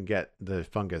 you can get the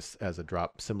fungus as a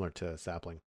drop similar to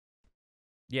sapling.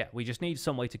 Yeah, we just need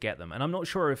some way to get them. And I'm not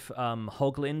sure if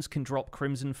hoglins can drop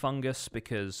crimson fungus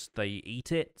because they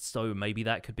eat it, so maybe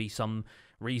that could be some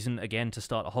reason, again, to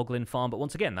start a hoglin farm. But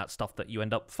once again, that's stuff that you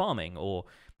end up farming, or,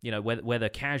 you know, whether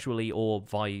casually or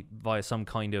via some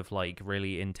kind of, like,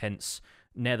 really intense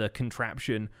nether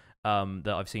contraption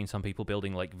that I've seen some people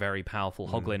building, like, very powerful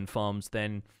hoglin farms,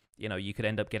 then, you know, you could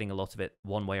end up getting a lot of it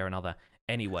one way or another.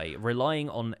 Anyway, relying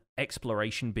on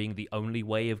exploration being the only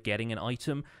way of getting an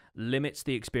item limits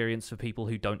the experience for people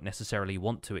who don't necessarily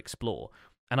want to explore.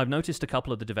 And I've noticed a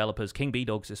couple of the developers, King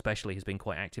B-Dogs especially, has been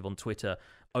quite active on Twitter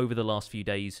over the last few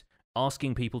days,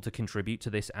 asking people to contribute to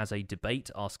this as a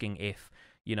debate, asking if,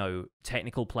 you know,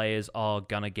 technical players are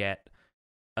going to get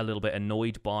a little bit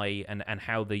annoyed by and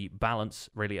how the balance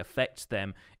really affects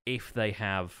them if they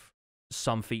have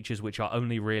some features which are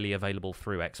only really available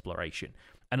through exploration.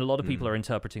 And a lot of people are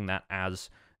interpreting that as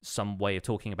some way of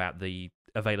talking about the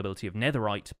availability of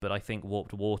netherite, but I think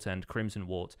warped wart and crimson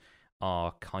wart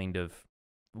are kind of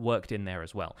worked in there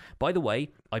as well. By the way,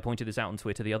 I pointed this out on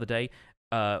Twitter the other day.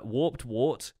 Warped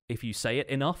wart, if you say it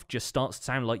enough, just starts to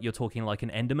sound like you're talking like an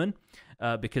Enderman,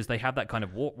 because they have that kind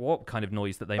of warp warp kind of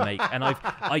noise that they make. And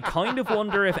I kind of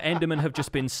wonder if Endermen have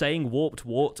just been saying warped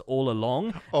wart all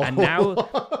along, and now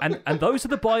and those are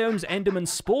the biomes Endermen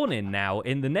spawn in now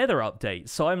in the Nether update.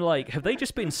 So I'm like, have they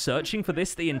just been searching for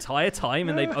this the entire time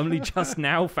and they've only just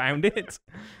now found it?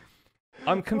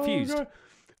 I'm confused.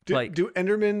 Do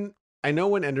Endermen? I know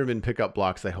when Endermen pick up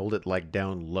blocks, they hold it like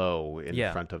down low in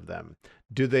front of them.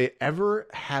 Do they ever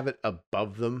have it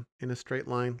above them in a straight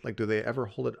line? Like, do they ever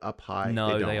hold it up high?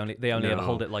 No, they only ever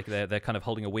hold it like they're kind of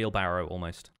holding a wheelbarrow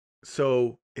almost.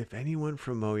 So if anyone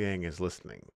from Mojang is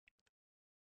listening,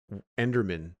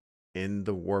 Endermen in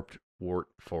the warped wart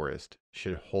forest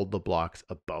should hold the blocks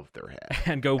above their head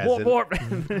and go warp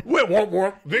warp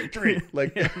warp victory.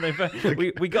 Like,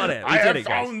 we got it. I have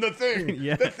found the thing.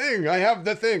 The thing. I have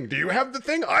the thing. Do you have the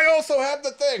thing? I also have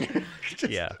the thing.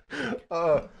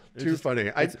 Too funny.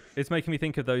 It's making me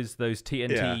think of those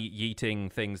TNT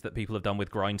yeeting things that people have done with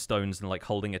grindstones and like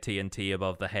holding a TNT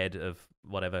above the head of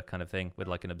whatever kind of thing with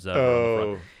like an observer on the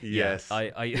front. Yes.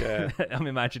 I'm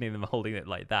imagining them holding it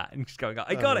like that and just going,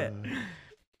 I got it.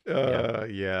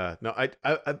 No, I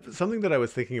something that I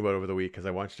was thinking about over the week, because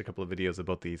I watched a couple of videos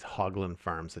about these hoglin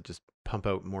farms that just pump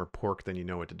out more pork than you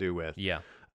know what to do with.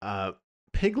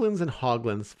 Piglins and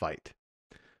hoglins fight.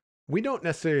 We don't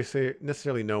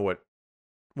necessarily know what.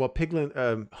 Well,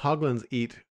 hoglins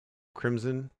eat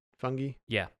crimson fungi.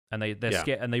 Yeah, and they're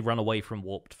scared and they run away from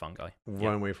warped fungi.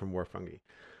 Run away from warped fungi.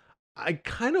 I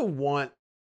kind of want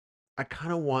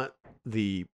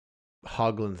the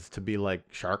hoglins to be like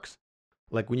sharks.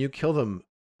 Like when you kill them,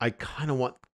 I kind of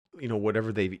want,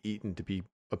 whatever they've eaten to be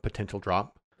a potential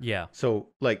drop. Yeah. So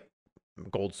like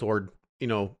gold sword,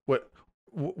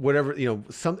 whatever,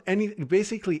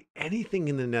 basically anything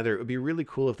in the Nether. It would be really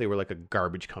cool if they were like a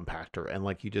garbage compactor and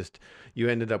like you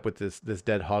ended up with this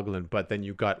dead hoglin, but then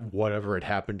you got whatever it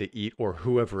happened to eat or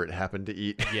whoever it happened to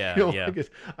eat. Yeah.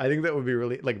 I think that would be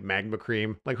really like magma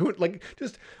cream. Like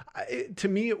to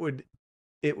me,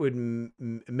 it would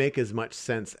make as much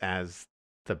sense as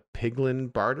the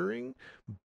piglin bartering,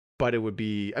 but it would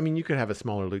be, you could have a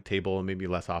smaller loot table and maybe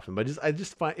less often, but I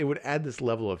just find it would add this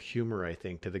level of humor, I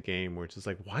think, to the game, where it's just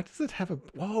like, why does it have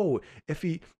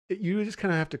you just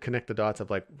kind of have to connect the dots of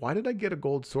like, why did I get a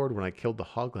gold sword when I killed the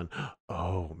hoglin?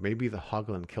 Oh, maybe the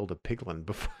hoglin killed a piglin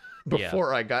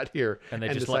before I got here. And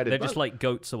they're just like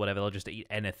goats or whatever. They'll just eat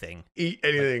anything. The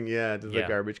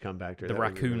garbage compactor. The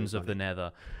raccoons of the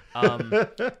Nether.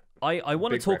 I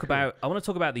want to talk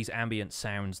about these ambient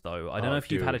sounds though. I don't know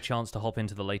if you've had a chance to hop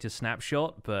into the latest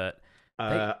Snapshot, but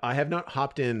I have not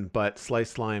hopped in, but Slice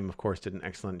Slime, of course, did an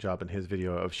excellent job in his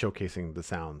video of showcasing the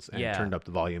sounds and turned up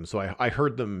the volume. So I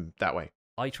heard them that way.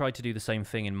 I tried to do the same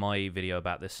thing in my video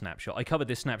about this Snapshot. I covered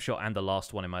this Snapshot and the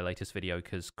last one in my latest video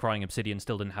because Crying Obsidian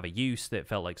still didn't have a use. It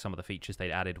felt like some of the features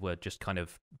they'd added were just kind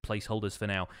of placeholders for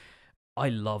now. I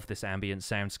love this ambient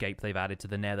soundscape they've added to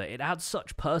the Nether. It adds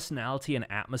such personality and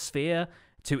atmosphere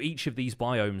to each of these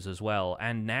biomes as well.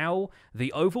 And now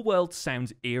the overworld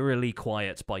sounds eerily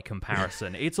quiet by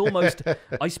comparison. It's almost...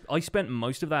 I spent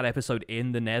most of that episode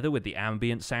in the Nether with the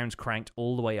ambient sounds cranked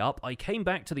all the way up. I came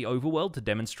back to the overworld to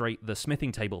demonstrate the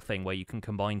smithing table thing where you can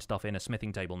combine stuff in a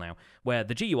smithing table now, where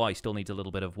the GUI still needs a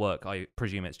little bit of work. I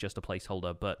presume it's just a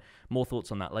placeholder, but more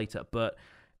thoughts on that later. But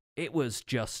it was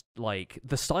just like...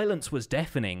 the silence was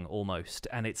deafening almost,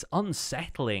 and it's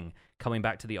unsettling coming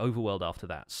back to the overworld after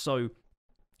that. So...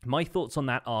 my thoughts on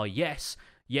that are yes,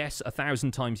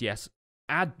 1,000 times yes.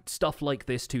 Add stuff like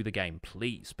this to the game,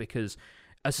 please, because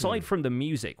aside from the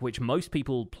music, which most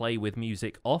people play with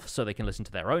music off so they can listen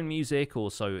to their own music, or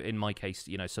so in my case,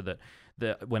 so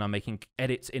that when I'm making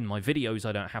edits in my videos,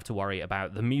 I don't have to worry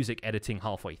about the music editing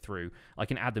halfway through. I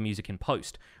can add the music in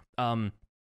post.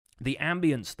 The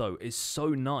ambience, though, is so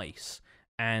nice,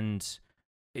 and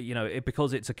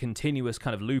because it's a continuous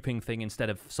kind of looping thing instead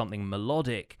of something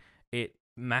melodic, it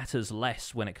matters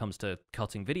less when it comes to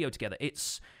cutting video together.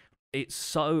 It's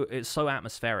so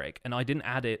atmospheric, and I didn't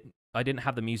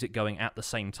have the music going at the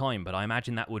same time, but I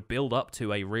imagine that would build up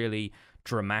to a really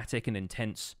dramatic and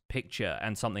intense picture,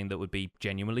 and something that would be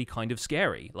genuinely kind of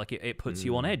scary. Like it puts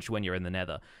you on edge when you're in the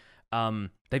Nether.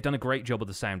 They've done a great job of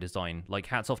the sound design. Like,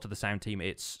 hats off to the sound team.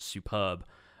 It's superb.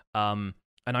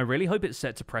 And I really hope it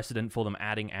sets a precedent for them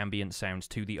adding ambient sounds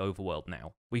to the overworld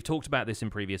now. We've talked about this in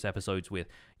previous episodes with,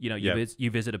 you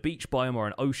visit a beach biome or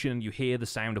an ocean, you hear the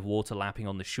sound of water lapping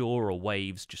on the shore or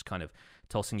waves just kind of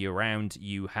tossing you around.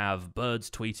 You have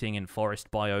birds tweeting in forest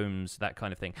biomes, that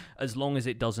kind of thing. As long as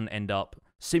it doesn't end up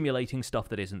simulating stuff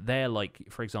that isn't there, like,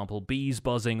 for example, bees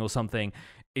buzzing or something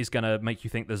is going to make you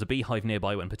think there's a beehive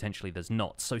nearby when potentially there's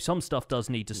not. So some stuff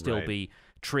does need to still be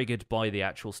triggered by the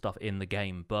actual stuff in the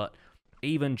game, but...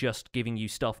 even just giving you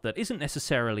stuff that isn't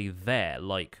necessarily there,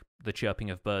 like the chirping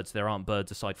of birds. There aren't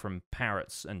birds aside from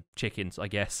parrots and chickens, I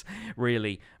guess,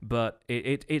 really. But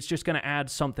it's just going to add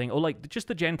something, or like just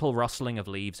the gentle rustling of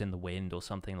leaves in the wind or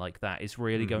something like that is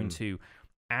really going to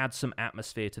add some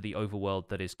atmosphere to the overworld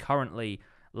that is currently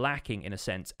lacking in a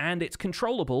sense. And it's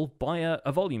controllable by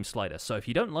a volume slider. So if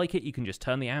you don't like it, you can just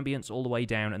turn the ambience all the way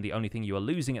down, and the only thing you are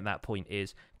losing at that point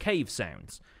is cave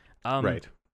sounds. Right.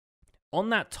 On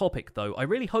that topic, though, I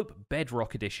really hope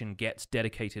Bedrock Edition gets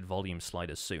dedicated volume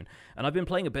sliders soon. And I've been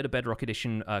playing a bit of Bedrock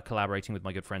Edition, collaborating with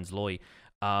my good friends Loy.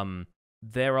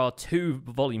 There are 2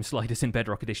 volume sliders in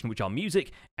Bedrock Edition, which are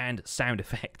music and sound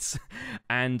effects.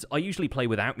 And I usually play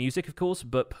without music, of course,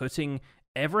 but putting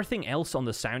everything else on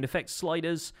the sound effects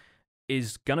sliders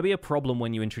is going to be a problem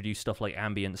when you introduce stuff like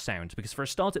ambient sounds, because for a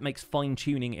start, it makes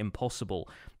fine-tuning impossible.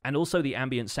 And also, the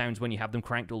ambient sounds, when you have them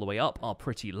cranked all the way up, are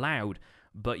pretty loud.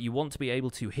 But you want to be able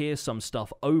to hear some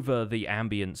stuff over the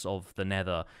ambience of the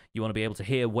Nether. You want to be able to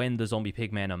hear when the zombie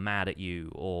pigmen are mad at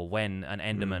you, or when an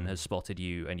Enderman has spotted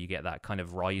you, and you get that kind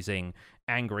of rising,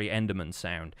 angry Enderman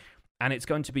sound. And it's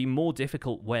going to be more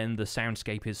difficult when the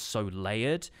soundscape is so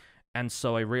layered. And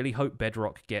so I really hope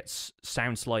Bedrock gets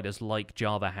sound sliders like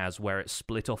Java has, where it's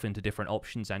split off into different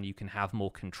options and you can have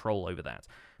more control over that.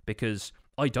 Because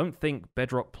I don't think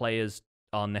Bedrock players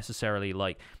are necessarily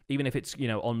like, even if it's,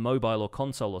 on mobile or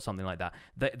console or something like that,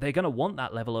 they're going to want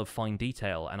that level of fine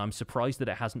detail, and I'm surprised that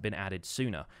it hasn't been added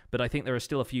sooner. But I think there are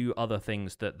still a few other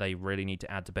things that they really need to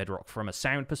add to Bedrock from a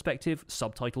sound perspective,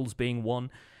 subtitles being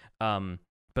one.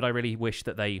 But I really wish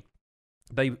that they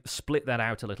split that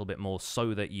out a little bit more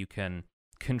so that you can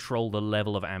control the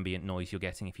level of ambient noise you're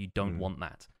getting if you don't want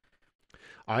that.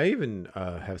 I even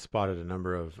have spotted a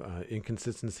number of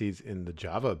inconsistencies in the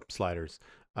Java sliders.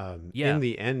 In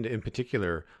the end, in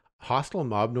particular, hostile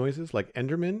mob noises like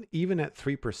Enderman, even at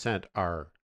 3%, are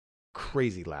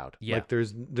crazy loud. Yeah. Like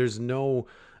there's no...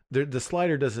 the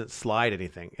slider doesn't slide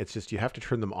anything. It's just you have to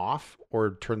turn them off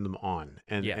or turn them on.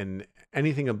 And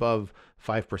anything above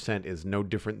 5% is no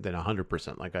different than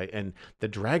 100%. And the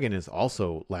dragon is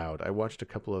also loud. I watched a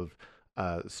couple of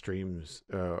streams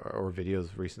or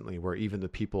videos recently where even the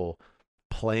people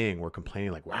playing were complaining,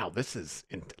 like, wow, this is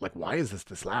why is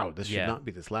this loud? This should not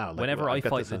be this loud. Whenever I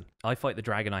fight the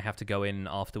dragon, I have to go in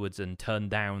afterwards and turn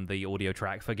down the audio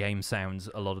track for game sounds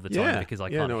a lot of the time because I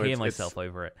can't hear myself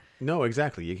over it. No,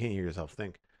 exactly. You can't hear yourself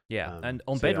think. Yeah, and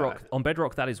on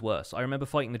Bedrock, that is worse. I remember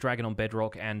fighting the dragon on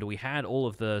Bedrock, and we had all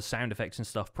of the sound effects and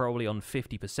stuff probably on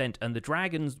 50%, and the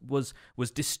dragon was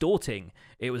distorting.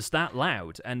 It was that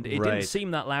loud, and it didn't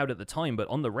seem that loud at the time, but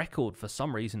on the record, for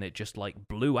some reason, it just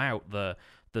blew out the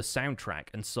soundtrack.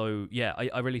 And so, yeah,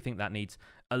 I really think that needs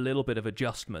a little bit of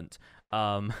adjustment.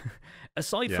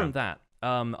 Aside from that,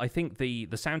 I think the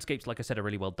soundscapes, like I said, are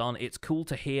really well done. It's cool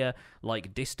to hear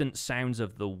like distant sounds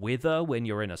of the wither when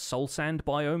you're in a soul sand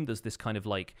biome. There's this kind of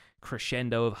like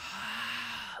crescendo of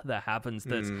that happens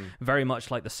that's very much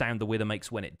like the sound the wither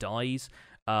makes when it dies.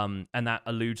 And that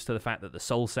alludes to the fact that the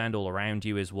soul sand all around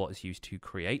you is what is used to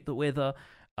create the wither.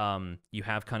 You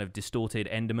have kind of distorted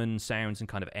Enderman sounds and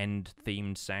kind of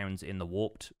end-themed sounds in the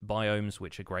warped biomes,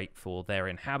 which are great for their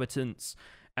inhabitants.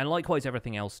 And likewise,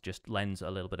 everything else just lends a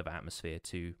little bit of atmosphere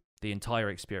to the entire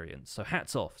experience. So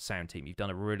hats off, sound team. You've done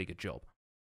a really good job.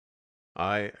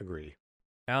 I agree.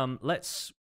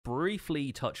 Let's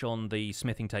briefly touch on the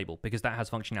smithing table, because that has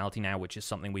functionality now, which is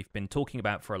something we've been talking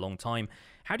about for a long time.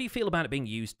 How do you feel about it being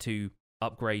used to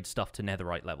upgrade stuff to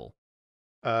netherite level?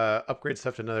 Upgrade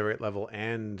stuff to netherite level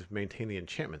and maintain the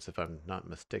enchantments, if I'm not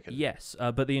mistaken. Yes,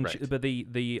 but the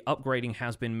upgrading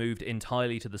has been moved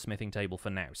entirely to the smithing table for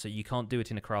now, so you can't do it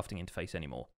in a crafting interface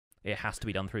anymore. It has to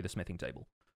be done through the smithing table.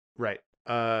 Right.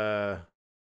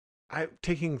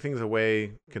 Taking things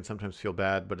away can sometimes feel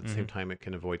bad, but at the same time, it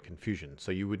can avoid confusion.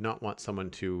 So you would not want someone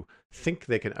to think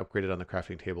they can upgrade it on the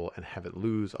crafting table and have it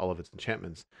lose all of its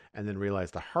enchantments, and then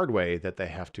realize the hard way that they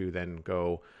have to then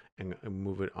go and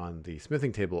move it on the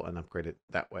smithing table and upgrade it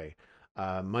that way.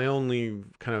 My only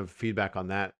kind of feedback on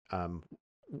that,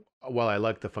 while I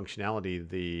like the functionality,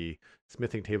 the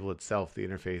smithing table itself, the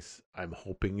interface, I'm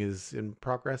hoping is in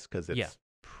progress, because it's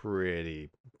pretty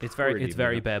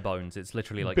very bare bones. It's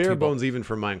literally like bare bones even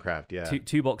for Minecraft. Yeah,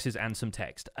 two boxes and some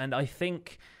text. And I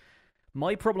think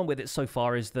my problem with it so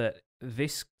far is that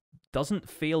this doesn't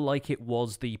feel like it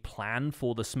was the plan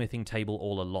for the smithing table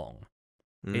all along.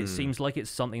 It seems like it's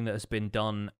something that has been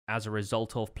done as a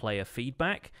result of player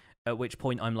feedback, at which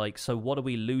point I'm like, so what are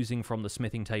we losing from the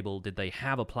smithing table? Did they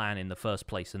have a plan in the first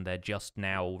place and they're just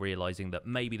now realizing that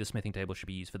maybe the smithing table should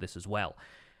be used for this as well?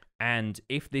 And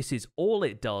if this is all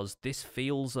it does, this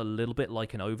feels a little bit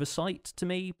like an oversight to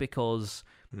me, because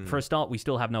for a start, we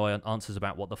still have no answers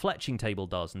about what the fletching table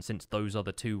does, and since those are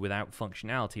the two without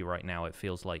functionality right now, it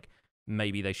feels like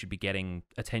maybe they should be getting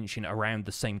attention around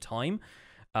the same time.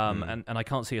 And I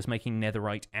can't see us making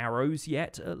netherite arrows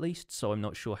yet, at least, so I'm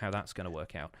not sure how that's going to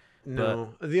work out.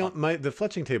 No, but, the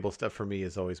fletching table stuff for me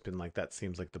has always been like, that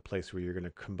seems like the place where you're going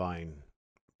to combine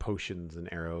potions and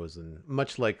arrows, and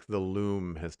much like the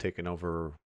loom has taken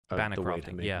over banner the way crafting,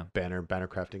 to make banner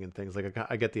crafting and things. Like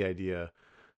I get the idea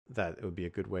that it would be a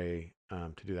good way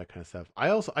to do that kind of stuff.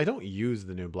 I don't use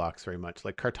the new blocks very much.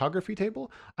 Like cartography table,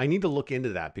 I need to look into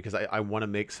that, because I want to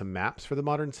make some maps for the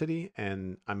modern city,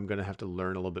 and I'm going to have to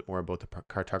learn a little bit more about the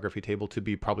cartography table to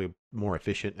be probably more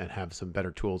efficient and have some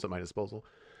better tools at my disposal.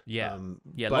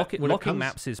 Locking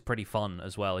maps is pretty fun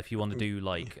as well. If you want to do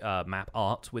like map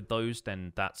art with those,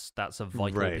 then that's a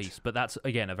vital piece. But that's,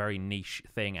 again, a very niche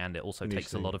thing, and it also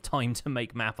takes a lot of time to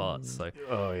make map art. So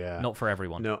not for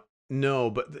everyone.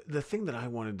 No, but the thing that I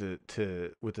wanted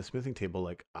to with the smithing table,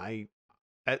 like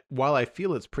while I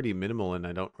feel it's pretty minimal, and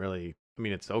I don't really, I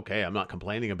mean, it's okay. I'm not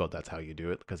complaining about that's how you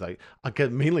do it, because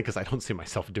mainly because I don't see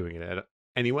myself doing it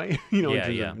anyway. In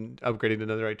terms of upgrading to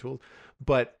netherite tools,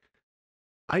 but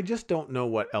I just don't know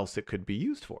what else it could be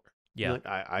used for. Yeah, like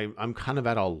I'm kind of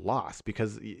at a loss,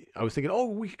 because I was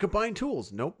thinking, we could combine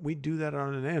tools. Nope, we do that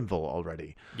on an anvil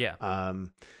already. Yeah.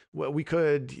 Well, we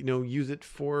could, use it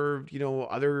for,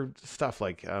 other stuff,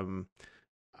 like I'm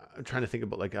trying to think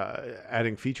about like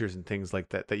adding features and things like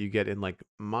that you get in like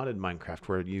modded Minecraft,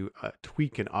 where you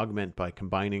tweak and augment by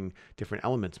combining different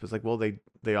elements. But it's like, well,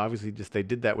 they obviously they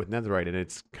did that with netherite, and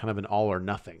it's kind of an all or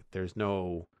nothing. There's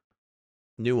no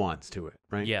nuance to it,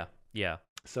 right? Yeah.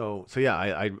 So yeah,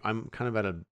 I'm kind of at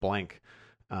a blank.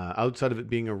 Outside of it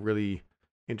being a really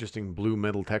interesting blue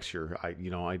metal texture, I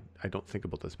don't think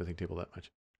about the smithing table that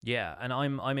much. Yeah, and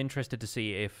I'm interested to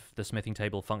see if the smithing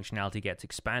table functionality gets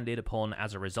expanded upon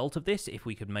as a result of this. If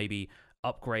we could maybe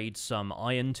upgrade some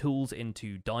iron tools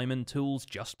into diamond tools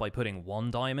just by putting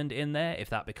one diamond in there, if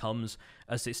that becomes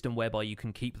a system whereby you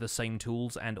can keep the same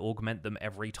tools and augment them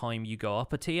every time you go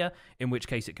up a tier, in which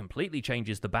case it completely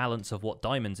changes the balance of what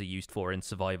diamonds are used for in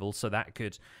survival, so that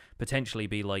could potentially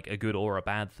be like a good or a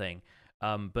bad thing.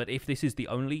 But if this is the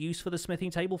only use for the smithing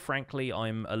table, frankly,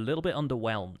 I'm a little bit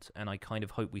underwhelmed, and I kind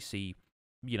of hope we see,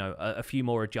 a few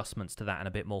more adjustments to that and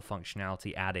a bit more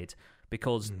functionality added,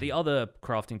 because the other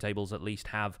crafting tables at least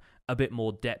have a bit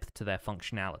more depth to their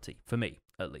functionality, for me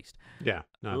at least. Yeah,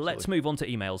 no, Let's move on to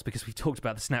emails because we've talked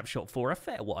about the Snapshot for a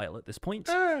fair while at this point.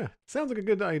 Sounds like a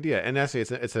good idea. And actually,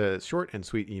 it's a short and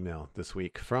sweet email this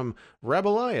week from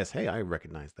Rebelias. Hey, I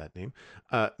recognize that name.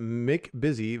 Make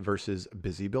busy versus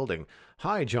busy building.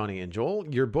 Hi, Jonny and Joel.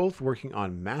 You're both working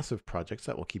on massive projects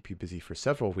that will keep you busy for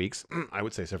several weeks. I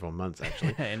would say several months,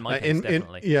 actually. In my case,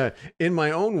 definitely. In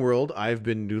my own world, I've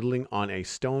been noodling on a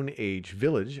Stone Age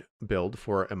village build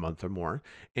for a month or more,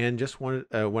 and just wanted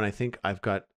when I think I've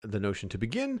got the notion to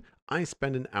begin, I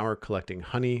spend an hour collecting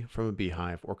honey from a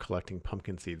beehive or collecting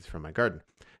pumpkin seeds from my garden.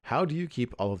 How do you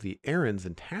keep all of the errands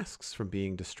and tasks from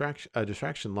being a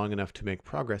distraction long enough to make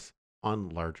progress on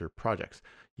larger projects?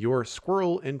 Your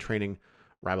squirrel in training,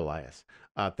 Rabelias.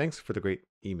 Thanks for the great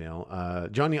email,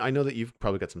 Jonny. I know that you've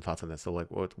probably got some thoughts on this. So, like,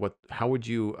 how would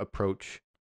you approach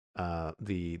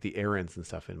the errands and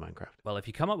stuff in Minecraft? Well, if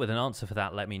you come up with an answer for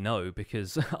that, let me know,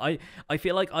 because I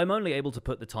feel like I'm only able to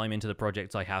put the time into the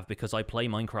projects I have because I play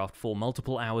Minecraft for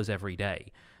multiple hours every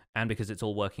day, and because it's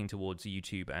all working towards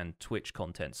YouTube and Twitch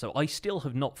content. So I still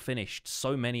have not finished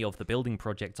so many of the building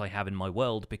projects I have in my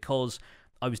world because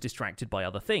I was distracted by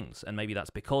other things. And maybe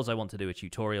that's because I want to do a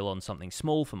tutorial on something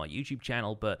small for my YouTube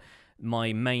channel, but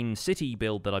my main city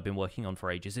build that I've been working on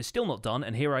for ages is still not done,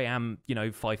 and here I am,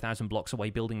 5,000 blocks away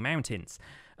building mountains,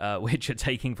 which are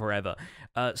taking forever.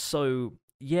 So,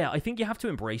 yeah, I think you have to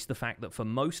embrace the fact that for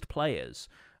most players,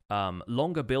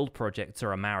 longer build projects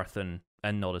are a marathon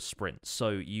and not a sprint. So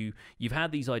you've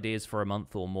had these ideas for a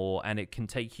month or more, and it can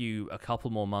take you a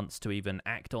couple more months to even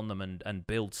act on them and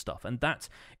build stuff. And that's,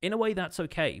 in a way, that's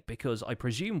okay, because I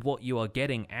presume what you are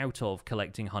getting out of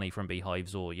collecting honey from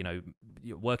beehives, or,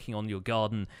 working on your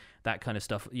garden, that kind of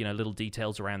stuff, little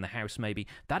details around the house maybe,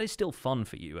 that is still fun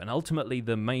for you. And ultimately,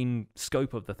 the main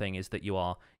scope of the thing is that you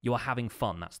are having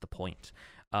fun. That's the point.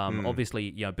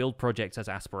 Obviously, build projects as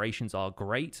aspirations are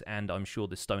great, and I'm sure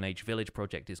the Stone Age Village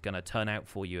project is going to turn out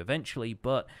for you eventually,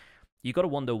 but you got to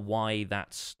wonder why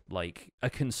that's like a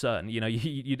concern.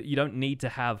 You don't need to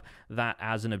have that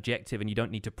as an objective, and you don't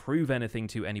need to prove anything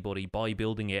to anybody by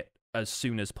building it as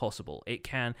soon as possible. It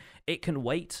can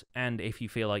wait, and if you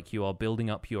feel like you are building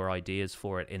up your ideas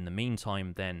for it in the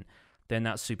meantime, then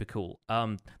that's super cool.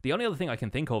 The only other thing I can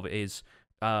think of is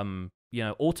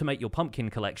automate your pumpkin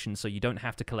collection so you don't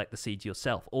have to collect the seeds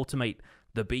yourself. Automate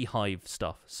the beehive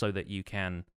stuff so that you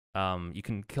can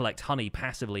collect honey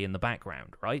passively in the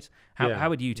background, right? How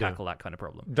would you tackle that kind of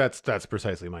problem? That's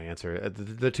precisely my answer.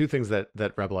 The two things that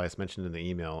Rebelias mentioned in the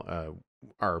email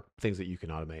are things that you can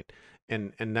automate,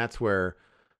 and that's where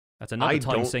that's another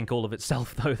time sink all of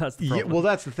itself, though. That's the problem. Yeah, well,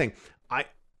 that's the thing.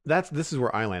 This is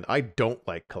where I land. I don't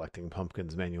like collecting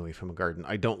pumpkins manually from a garden.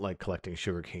 I don't like collecting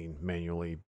sugarcane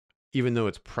manually, even though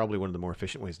it's probably one of the more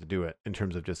efficient ways to do it in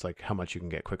terms of just like how much you can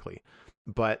get quickly.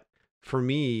 But for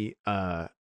me, I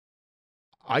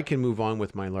can move on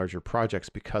with my larger projects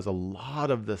because a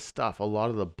lot of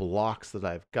the blocks that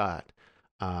I've got,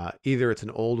 either it's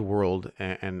an old world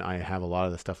and I have a lot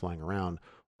of the stuff lying around,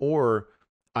 or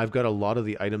I've got a lot of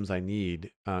the items I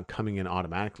need coming in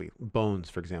automatically. Bones,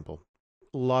 for example.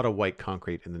 A lot of white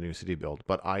concrete in the new city build,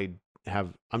 but I'm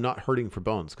not hurting for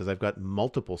bones because I've got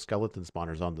multiple skeleton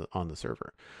spawners on the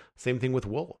server. Same thing with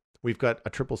wool. We've got a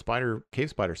triple cave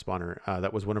spider spawner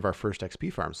that was one of our first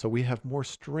XP farms. So we have more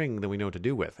string than we know what to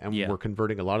do with, and we're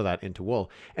converting a lot of that into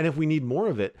wool. And if we need more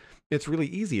of it, it's really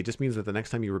easy. It just means that the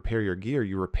next time you repair your gear,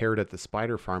 you repair it at the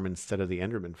spider farm instead of the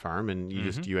Enderman farm, and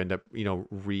you end up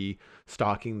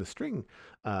restocking the string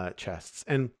chests.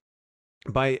 And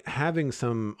by having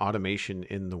some automation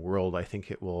in the world, I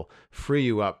think it will free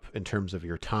you up in terms of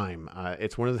your time.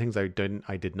 It's one of the things I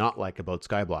did not like about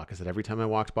Skyblock is that every time I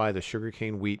walked by the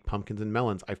sugarcane, wheat, pumpkins, and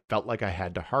melons, I felt like I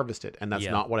had to harvest it, and that's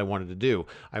not what I wanted to do.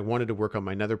 I wanted to work on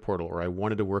my Nether portal, or I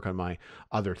wanted to work on my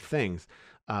other things.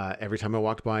 Every time I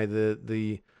walked by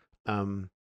the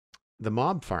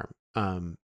mob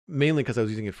farm, mainly because I was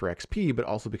using it for XP, but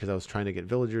also because I was trying to get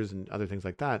villagers and other things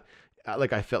like that.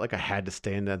 Like I felt like I had to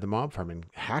stand at the mob farm and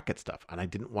hack at stuff, and I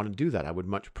didn't want to do that. I would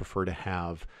much prefer to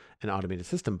have an automated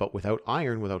system, but without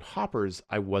iron, without hoppers,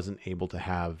 I wasn't able to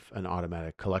have an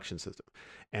automatic collection system.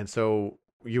 And so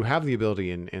you have the ability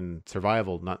in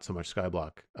survival, not so much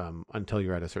Skyblock, until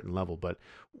you're at a certain level, but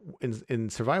in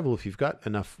survival, if you've got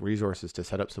enough resources to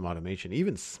set up some automation,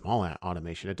 even small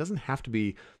automation, it doesn't have to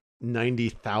be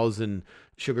 90,000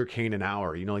 sugarcane an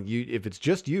hour. If it's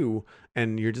just you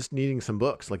and you're just needing some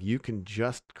books, like you can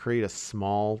just create a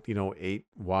small, 8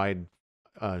 wide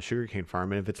sugarcane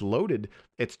farm. And if it's loaded,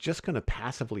 it's just going to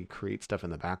passively create stuff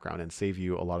in the background and save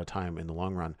you a lot of time in the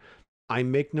long run. I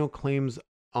make no claims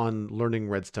on learning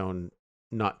redstone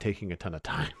not taking a ton of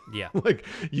time. Yeah. Like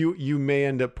you may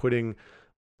end up putting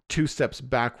 2 steps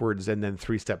backwards and then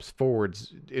 3 steps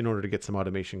forwards in order to get some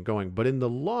automation going. But in the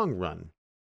long run,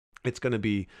 it's going to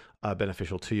be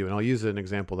beneficial to you. And I'll use an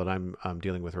example that I'm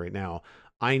dealing with right now.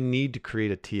 I need to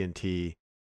create a TNT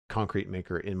concrete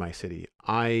maker in my city.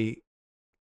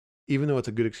 Even though it's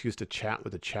a good excuse to chat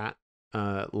with the chat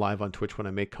live on Twitch when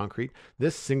I make concrete,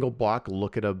 this single block,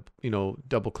 look at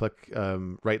double click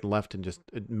right and left and just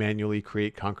manually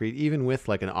create concrete, even with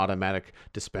like an automatic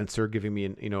dispenser giving me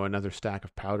another stack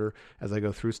of powder as I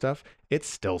go through stuff, it's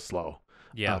still slow.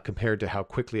 Compared to how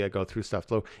quickly I go through stuff.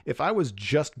 So if I was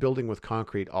just building with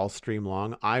concrete all stream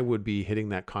long, I would be hitting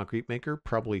that concrete maker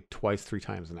probably 2-3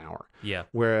 times an hour. Yeah.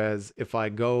 Whereas if I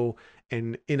go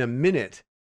and in a minute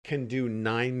can do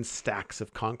 9 stacks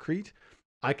of concrete,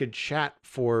 I could chat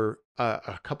for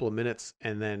a couple of minutes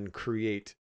and then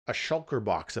create a shulker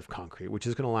box of concrete, which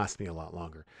is going to last me a lot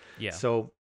longer. Yeah.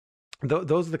 So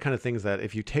those are the kind of things that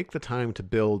if you take the time to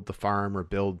build the farm or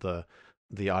build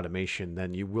the automation,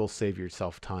 then you will save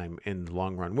yourself time in the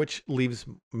long run, which leaves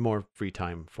more free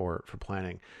time for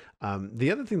planning.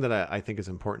 The other thing that I think is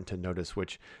important to notice,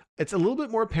 which it's a little bit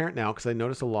more apparent now because I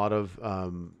notice a lot of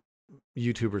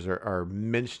YouTubers are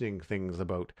mentioning things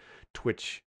about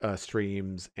Twitch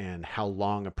streams and how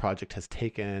long a project has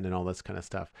taken and all this kind of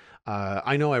stuff.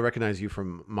 I know I recognize you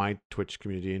from my Twitch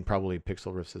community and probably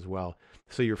Pixel Riffs as well.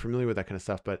 So you're familiar with that kind of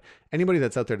stuff. But anybody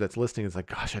that's out there that's listening is like,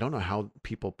 gosh, I don't know how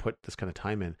people put this kind of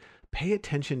time in. Pay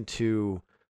attention to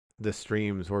the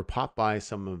streams or pop by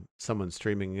someone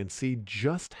streaming and see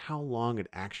just how long it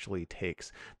actually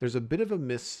takes. There's a bit of a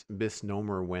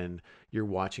misnomer when you're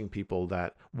watching people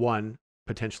that, one,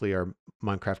 potentially are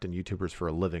Minecraft and YouTubers for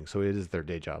a living, so it is their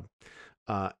day job.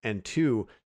 And two,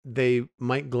 they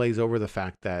might glaze over the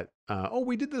fact that,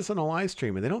 we did this on a live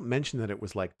stream, and they don't mention that it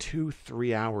was like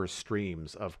 2-3 hour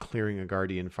streams of clearing a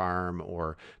guardian farm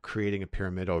or creating a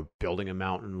pyramid or building a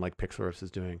mountain like Pixelriffs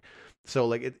is doing. So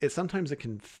like it sometimes it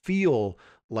can feel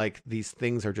like these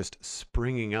things are just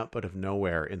springing up out of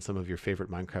nowhere in some of your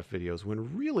favorite Minecraft videos,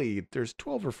 when really there's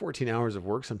 12 or 14 hours of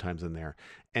work sometimes in there.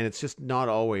 And it's just not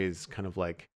always kind of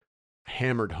like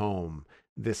hammered home.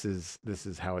 This is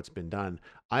how it's been done.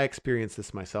 I experienced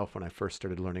this myself when I first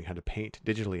started learning how to paint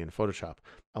digitally in Photoshop.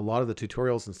 A lot of the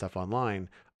tutorials and stuff online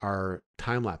are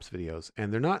time-lapse videos,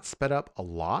 and they're not sped up a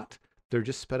lot. They're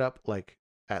just sped up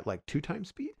at 2 times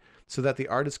speed so that the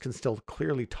artist can still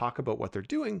clearly talk about what they're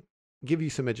doing, give you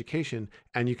some education,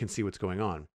 and you can see what's going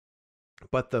on.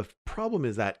 But the problem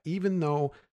is that even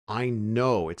though I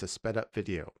know it's a sped up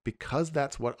video, because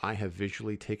that's what I have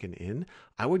visually taken in,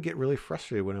 I would get really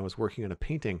frustrated when I was working on a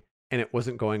painting and it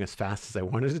wasn't going as fast as I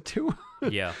wanted it to.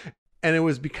 Yeah. And it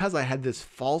was because I had this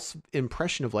false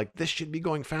impression of like, this should be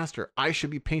going faster. I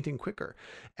should be painting quicker.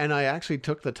 And I actually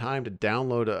took the time to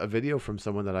download a video from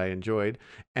someone that I enjoyed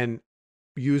and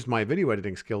used my video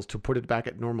editing skills to put it back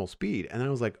at normal speed. And I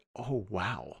was like, oh,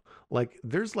 wow. Like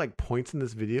there's like points in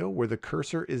this video where the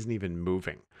cursor isn't even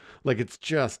moving. Like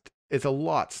it's a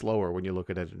lot slower when you look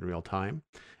at it in real time.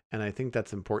 And I think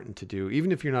that's important to do,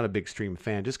 even if you're not a big stream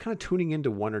fan, just kind of tuning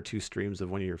into 1 or 2 streams of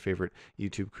one of your favorite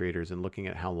YouTube creators and looking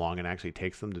at how long it actually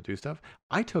takes them to do stuff.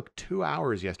 I took 2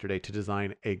 hours yesterday to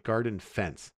design a garden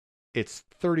fence. It's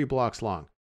 30 blocks long.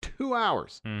 2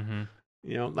 hours. Mm-hmm.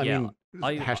 I mean,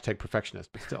 hashtag perfectionist,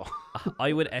 but still.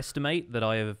 I would estimate that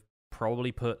I have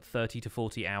probably put 30 to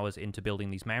 40 hours into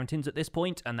building these mountains at this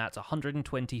point, and that's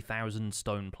 120,000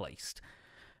 stone placed.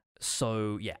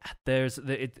 So yeah, there's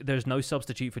no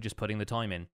substitute for just putting the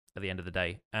time in at the end of the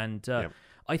day. And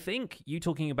I think you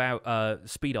talking about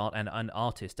speed art and an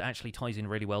artist actually ties in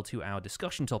really well to our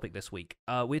discussion topic this week.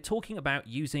 We're talking about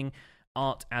using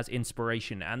art as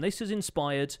inspiration, and this is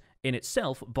inspired in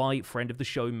itself by friend of the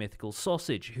show Mythical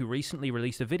Sausage, who recently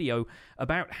released a video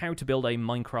about how to build a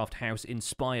Minecraft house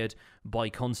inspired by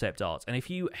concept art. And if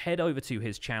you head over to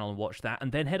his channel and watch that,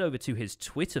 and then head over to his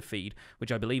Twitter feed,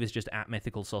 which I believe is just at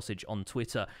Mythical Sausage on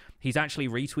Twitter, he's actually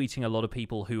retweeting a lot of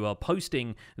people who are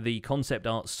posting the concept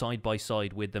art side by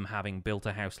side with them having built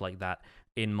a house like that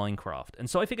in Minecraft. And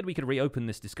so I figured we could reopen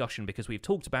this discussion because we've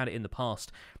talked about it in the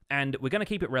past, and we're going to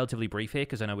keep it relatively brief here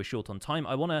because I know we're short on time.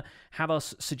 I want to have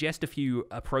us suggest a few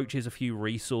approaches, a few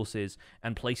resources,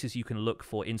 and places you can look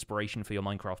for inspiration for your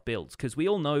Minecraft builds, because we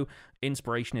all know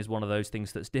inspiration is one of those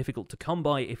things that's difficult to come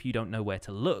by if you don't know where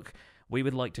to look. We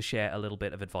would like to share a little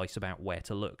bit of advice about where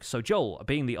to look. So Joel,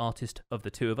 being the artist of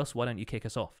the two of us, why don't you kick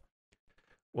us off?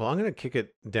 Well, I'm going to kick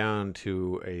it down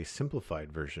to a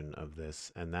simplified version of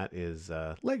this, and that is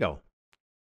Lego.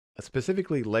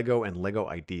 Specifically, Lego and Lego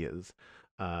ideas.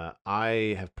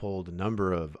 I have pulled a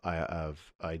number of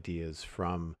ideas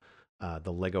from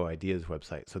the Lego Ideas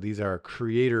website. So these are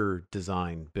creator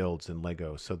design builds in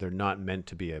Lego. So they're not meant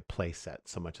to be a play set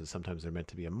so much as sometimes they're meant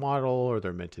to be a model, or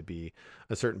they're meant to be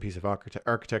a certain piece of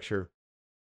architecture.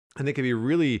 And they can be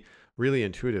really, really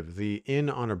intuitive. The Inn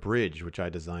on a Bridge, which I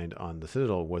designed on the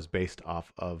Citadel, was based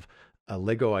off of a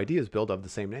Lego Ideas build of the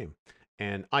same name.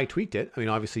 And I tweaked it. I mean,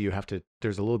 obviously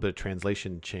there's a little bit of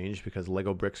translation change because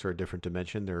Lego bricks are a different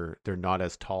dimension. They're not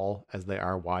as tall as they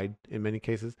are wide in many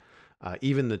cases.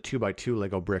 Even the 2x2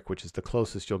 Lego brick, which is the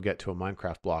closest you'll get to a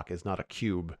Minecraft block, is not a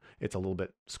cube. It's a little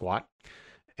bit squat.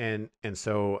 And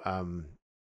so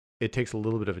it takes a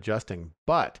little bit of adjusting,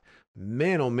 but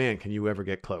man, oh man, can you ever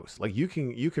get close? Like you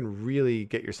can really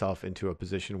get yourself into a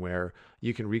position where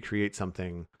you can recreate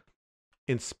something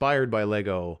inspired by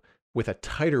Lego with a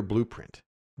tighter blueprint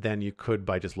than you could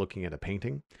by just looking at a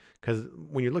painting. Because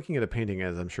when you're looking at a painting,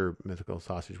 as I'm sure Mythical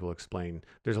Sausage will explain,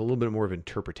 there's a little bit more of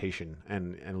interpretation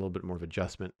and a little bit more of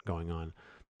adjustment going on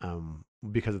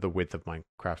because of the width of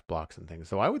Minecraft blocks and things.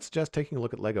 So I would suggest taking a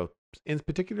look at Lego. In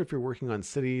particular, if you're working on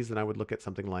cities, then I would look at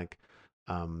something like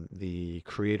the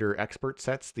creator expert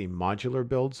sets, the modular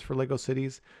builds for Lego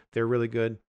cities. They're really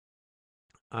good.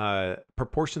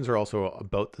 Proportions are also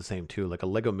about the same too. Like a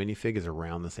Lego minifig is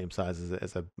around the same size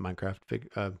as a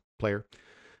Minecraft player.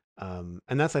 And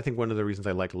that's, I think, one of the reasons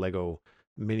I like Lego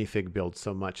minifig builds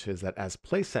so much is that as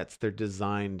play sets, they're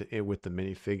designed with the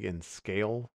minifig in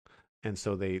scale. And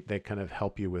so they kind of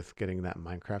help you with getting that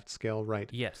Minecraft scale right.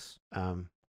 Yes.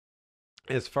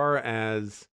 As far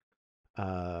as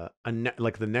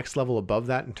like the next level above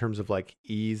that in terms of like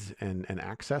ease and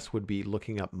access would be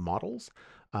looking up models.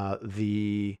 I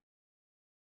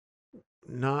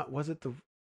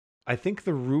think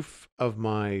the roof of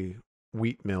my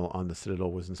wheat mill on the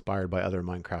Citadel was inspired by other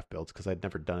Minecraft builds because I'd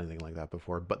never done anything like that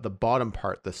before. But the bottom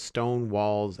part, the stone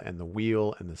walls and the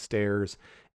wheel and the stairs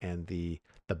and the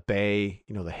bay,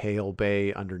 the hail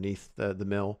bay underneath the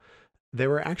mill, they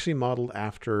were actually modeled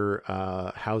after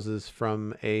houses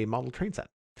from a model train set.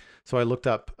 So I looked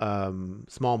up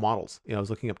small models. I was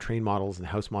looking up train models and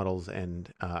house models,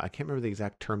 and I can't remember the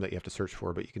exact term that you have to search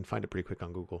for, but you can find it pretty quick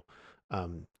on Google.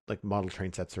 Like model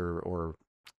train sets or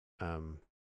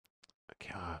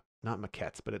not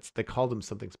maquettes, but they call them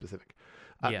something specific.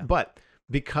 But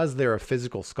because they're a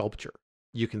physical sculpture,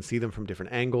 you can see them from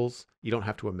different angles. You don't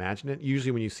have to imagine it.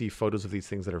 Usually when you see photos of these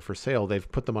things that are for sale, they've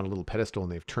put them on a little pedestal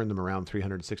and they've turned them around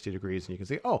 360 degrees. And you can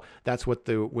see, oh, that's what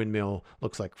the windmill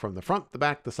looks like from the front, the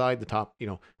back, the side, the top,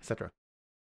 etc.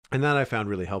 And that I found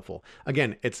really helpful.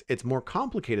 Again, it's more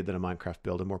complicated than a Minecraft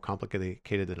build and more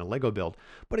complicated than a Lego build,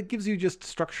 but it gives you just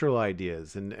structural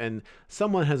ideas. And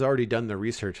someone has already done the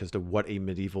research as to what a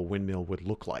medieval windmill would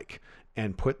look like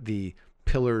and put the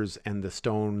pillars and the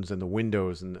stones and the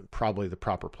windows and probably the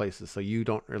proper places. So you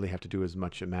don't really have to do as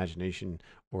much imagination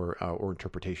or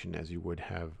interpretation as you would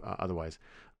have otherwise.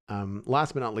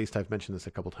 Last but not least, I've mentioned this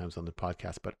a couple times on the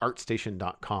podcast, but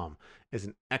artstation.com is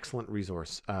an excellent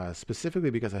resource, specifically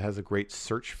because it has a great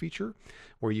search feature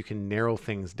where you can narrow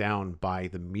things down by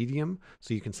the medium.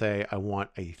 So you can say, I want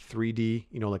a 3D,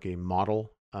 like a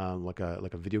model, like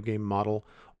a video game model,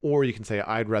 or you can say,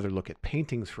 I'd rather look at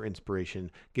paintings for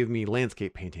inspiration. Give me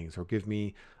landscape paintings, or give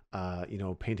me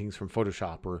paintings from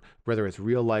Photoshop, or whether it's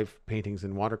real life paintings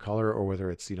in watercolor, or whether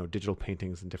it's, digital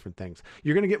paintings and different things.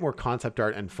 You're going to get more concept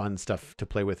art and fun stuff to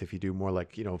play with if you do more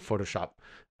like, Photoshop,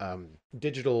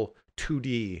 digital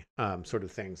 2D sort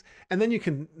of things. And then you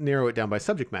can narrow it down by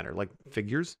subject matter, like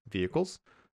figures, vehicles.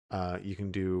 You can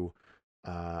do,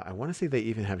 I want to say they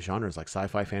even have genres like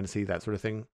sci-fi, fantasy, that sort of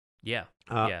thing. Yeah.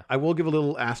 I will give a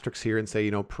little asterisk here and say,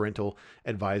 parental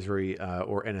advisory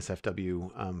or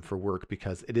NSFW for work,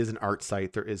 because it is an art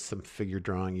site. There is some figure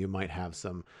drawing. You might have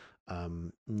some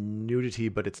nudity,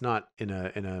 but it's not in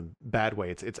a bad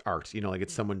way. It's art. Like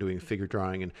it's someone doing figure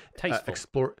drawing and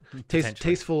tasteful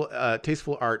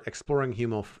art, exploring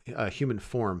human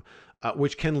form,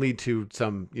 which can lead to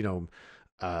some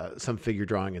figure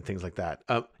drawing and things like that.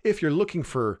 If you're looking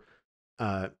for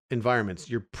environments,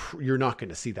 you're not going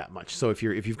to see that much. So if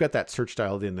you've got that search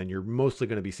dialed in, then you're mostly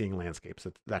going to be seeing landscapes.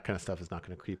 That kind of stuff is not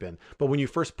going to creep in. But when you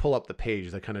first pull up the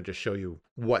page, they kind of just show you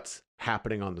what's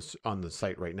happening on the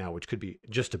site right now, which could be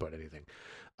just about anything.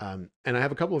 And I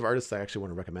have a couple of artists I actually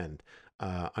want to recommend.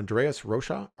 Andreas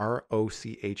Rocha,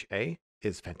 Rocha,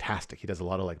 is fantastic. He does a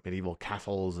lot of like medieval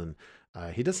castles, and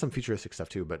he does some futuristic stuff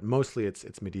too, but mostly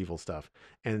it's medieval stuff.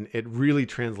 And it really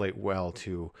translates well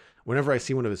to whenever I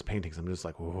see one of his paintings, I'm just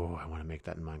like, oh, I want to make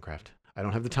that in Minecraft. I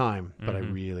don't have the time, but I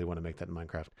really want to make that in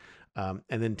Minecraft. And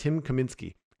then Tim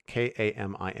Kaminsky.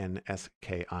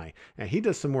 Kaminski. And he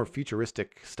does some more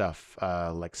futuristic stuff,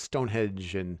 like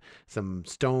Stonehenge and some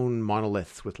stone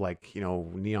monoliths with like,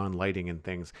 neon lighting and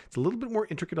things. It's a little bit more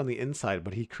intricate on the inside,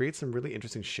 but he creates some really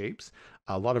interesting shapes,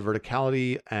 a lot of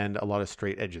verticality and a lot of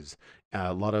straight edges,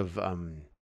 a lot of,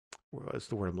 what's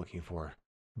the word I'm looking for?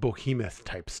 Behemoth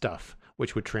type stuff,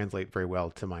 which would translate very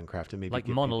well to Minecraft and maybe like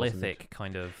monolithic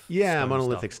kind of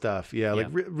monolithic stuff. Yeah, like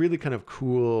really kind of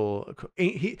cool.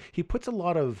 He puts a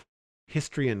lot of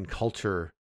history and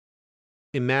culture,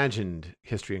 imagined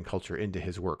history and culture into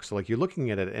his work. So like you're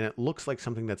looking at it and it looks like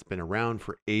something that's been around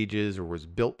for ages or was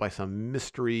built by some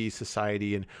mystery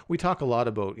society. And we talk a lot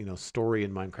about, story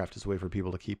in Minecraft as a way for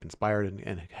people to keep inspired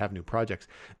and have new projects.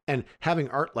 And having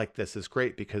art like this is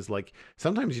great because like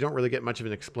sometimes you don't really get much of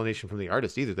an explanation from the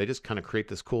artist either. They just kind of create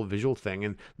this cool visual thing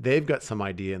and they've got some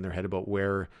idea in their head about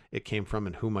where it came from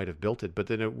and who might have built it. But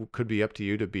then it could be up to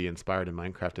you to be inspired in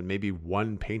Minecraft, and maybe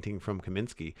one painting from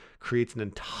Kaminski creates an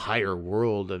entire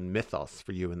world and mythos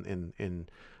for you in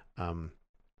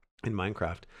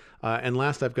Minecraft. And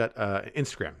last, I've got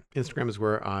Instagram. Instagram is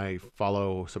where I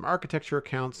follow some architecture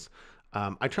accounts.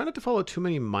 I try not to follow too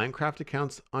many Minecraft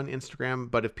accounts on Instagram,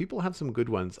 but if people have some good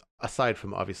ones, aside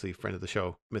from obviously friend of the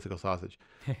show, Mythical Sausage,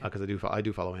 because I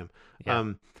do follow him.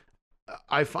 Yeah.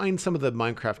 I find some of the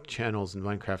Minecraft channels and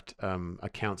Minecraft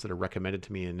accounts that are recommended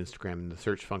to me in Instagram and the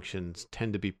search functions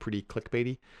tend to be pretty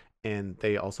clickbaity. And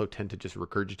they also tend to just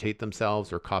regurgitate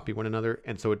themselves or copy one another.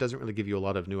 And so it doesn't really give you a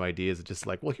lot of new ideas. It's just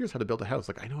like, well, here's how to build a house.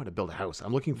 Like, I know how to build a house.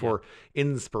 I'm looking for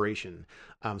inspiration.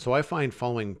 So I find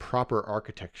following proper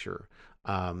architecture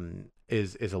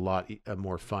is a lot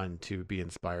more fun to be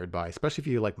inspired by, especially if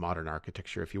you like modern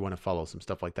architecture. If you want to follow some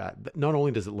stuff like that, not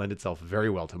only does it lend itself very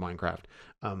well to Minecraft,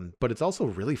 but it's also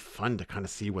really fun to kind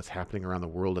of see what's happening around the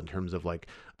world in terms of like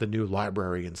the new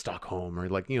library in Stockholm or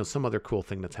like, some other cool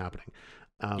thing that's happening.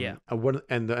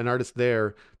 An artist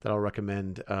there that I'll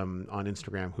recommend on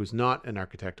Instagram, who's not an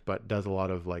architect but does a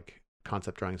lot of like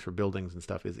concept drawings for buildings and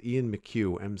stuff, is Ian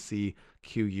McHugh,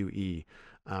 MCQUE.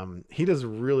 He does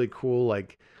really cool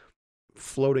like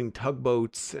floating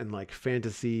tugboats and like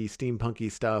fantasy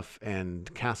steampunky stuff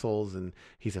and castles, and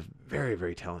he's a very,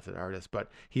 very talented artist,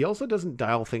 but he also doesn't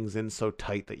dial things in so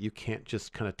tight that you can't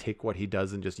just kind of take what he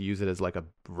does and just use it as like a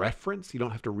reference. You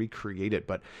don't have to recreate it,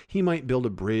 but he might build a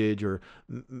bridge or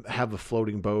have a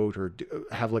floating boat or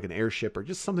have like an airship or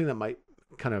just something that might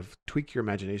kind of tweak your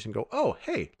imagination. Go, oh,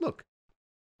 hey, look,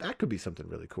 that could be something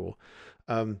really cool.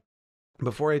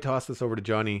 Before I toss this over to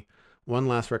Johnny, one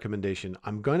last recommendation.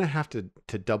 I'm going to have to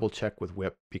double check with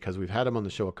Whip because we've had him on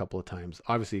the show a couple of times.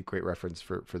 Obviously, a great reference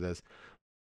for this.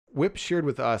 Whip shared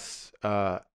with us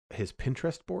his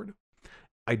Pinterest board.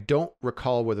 I don't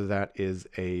recall whether that is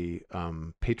a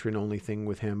patron-only thing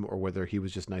with him or whether he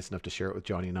was just nice enough to share it with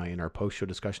Johnny and I in our post-show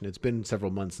discussion. It's been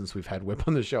several months since we've had Whip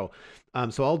on the show.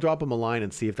 So I'll drop him a line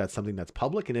and see if that's something that's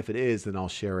public. And if it is, then I'll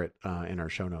share it in our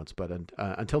show notes. But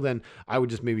until then, I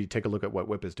would just maybe take a look at what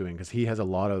Whip is doing because he has a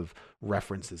lot of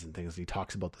references and things. He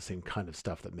talks about the same kind of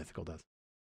stuff that Mythical does.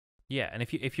 Yeah, and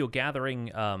if you're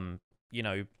gathering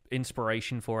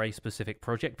inspiration for a specific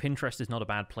project, Pinterest is not a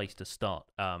bad place to start.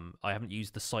 I haven't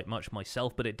used the site much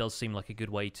myself, but it does seem like a good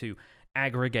way to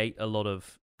aggregate a lot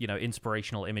of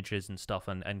inspirational images and stuff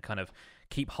and kind of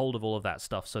keep hold of all of that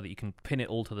stuff so that you can pin it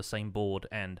all to the same board.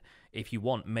 And if you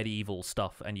want medieval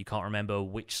stuff and you can't remember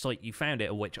which site you found it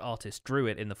or which artist drew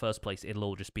it in the first place, it'll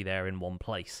all just be there in one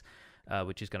place.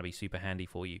 Which is going to be super handy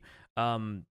for you.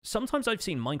 Sometimes I've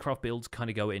seen Minecraft builds kind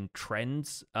of go in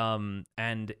trends,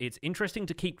 and it's interesting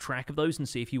to keep track of those and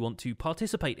see if you want to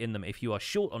participate in them if you are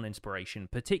short on inspiration.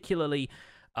 Particularly,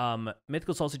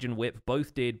 Mythical Sausage and Whip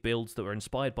both did builds that were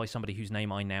inspired by somebody whose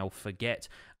name I now forget,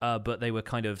 but they were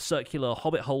kind of circular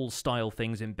Hobbit hole style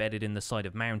things embedded in the side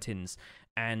of mountains.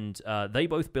 And they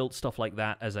both built stuff like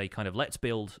that as a kind of let's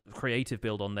build, creative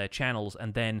build on their channels.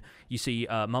 And then you see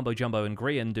Mumbo Jumbo and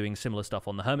Grian doing similar stuff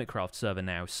on the Hermitcraft server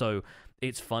now. So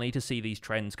it's funny to see these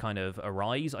trends kind of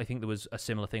arise. I think there was a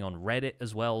similar thing on Reddit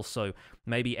as well. So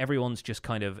maybe everyone's just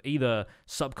kind of either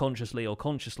subconsciously or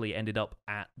consciously ended up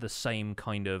at the same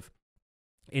kind of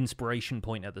inspiration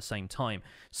point at the same time.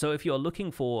 So if you're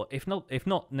looking for, if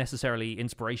not necessarily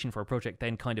inspiration for a project,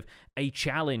 then kind of a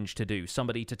challenge to do,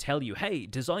 somebody to tell you, hey,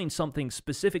 design something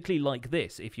specifically like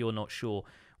this. If you're not sure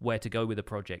where to go with a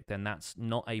project, then that's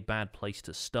not a bad place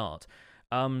to start.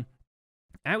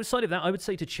 Outside of that, I would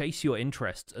say to chase your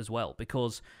interests as well,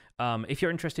 because if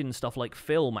you're interested in stuff like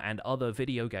film and other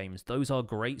video games, those are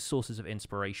great sources of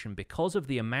inspiration because of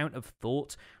the amount of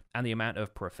thought and the amount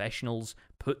of professionals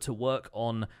put to work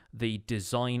on the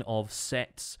design of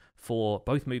sets for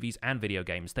both movies and video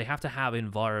games. They have to have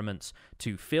environments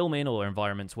to film in, or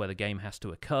environments where the game has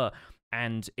to occur.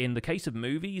 And in the case of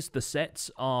movies, the sets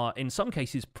are, in some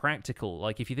cases, practical.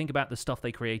 Like, if you think about the stuff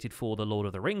they created for the Lord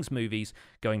of the Rings movies,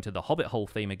 going to the Hobbit hole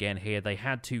theme again here, they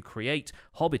had to create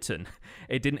Hobbiton.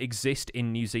 It didn't exist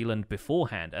in New Zealand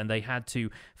beforehand, and they had to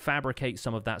fabricate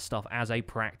some of that stuff as a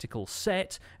practical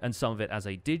set, and some of it as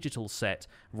a digital set,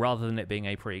 rather than it being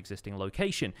a pre-existing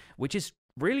location, which is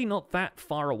really not that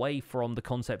far away from the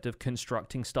concept of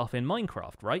constructing stuff in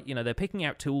Minecraft, right? You know, they're picking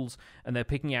out tools and they're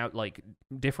picking out like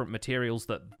different materials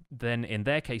that then in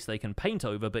their case they can paint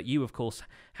over, but you of course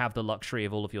have the luxury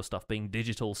of all of your stuff being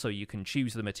digital, so you can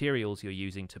choose the materials you're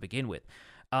using to begin with.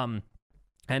 And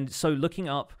so looking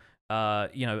up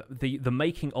the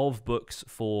making of books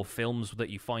for films that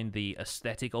you find the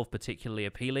aesthetic of particularly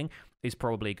appealing is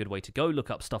probably a good way to go. Look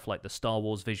up stuff like the Star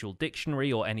Wars Visual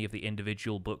Dictionary or any of the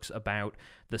individual books about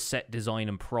the set design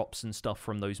and props and stuff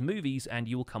from those movies, and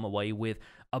you will come away with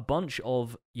a bunch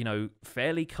of,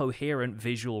 fairly coherent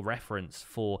visual reference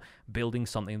for building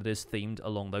something that is themed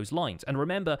along those lines. And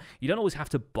remember, you don't always have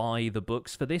to buy the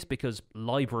books for this, because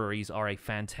libraries are a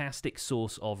fantastic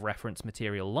source of reference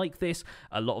material like this.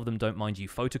 A lot of them don't mind you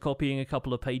photocopying a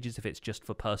couple of pages if it's just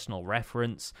for personal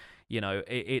reference.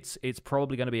 It's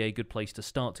probably going to be a good place to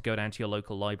start, to go down to your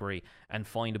local library and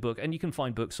find a book. And you can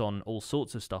find books on all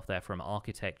sorts of stuff there, from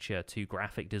architecture to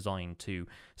graphic design to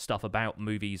stuff about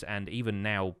movies, and even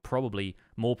now probably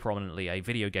more prominently a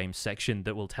video game section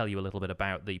that will tell you a little bit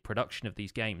about the production of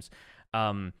these games.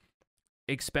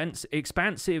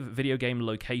 Expansive video game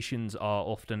locations are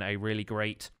often a really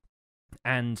great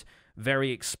and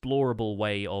very explorable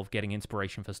way of getting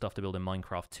inspiration for stuff to build in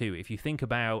Minecraft too. If you think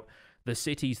about the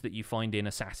cities that you find in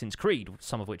Assassin's Creed,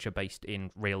 some of which are based in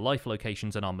real-life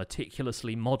locations and are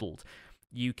meticulously modeled,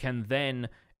 you can then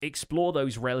explore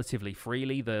those relatively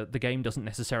freely. The game doesn't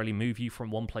necessarily move you from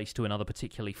one place to another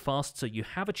particularly fast, so you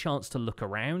have a chance to look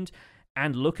around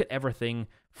and look at everything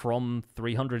from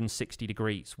 360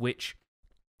 degrees, which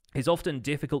is often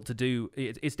difficult to do.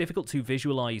 It's difficult to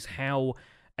visualize how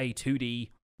a 2D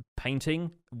painting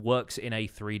works in a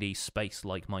 3D space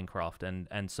like Minecraft,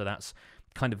 and so that's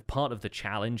kind of part of the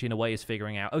challenge in a way, is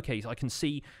figuring out, okay, so I can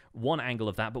see one angle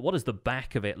of that, but what does the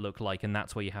back of it look like? And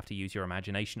that's where you have to use your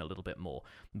imagination a little bit more.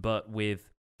 But with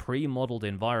pre-modeled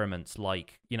environments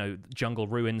like, jungle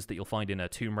ruins that you'll find in a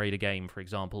Tomb Raider game, for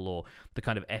example, or the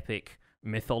kind of epic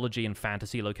mythology and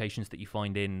fantasy locations that you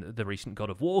find in the recent God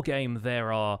of War game,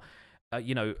 there are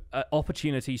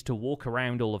opportunities to walk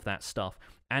around all of that stuff.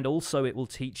 And also it will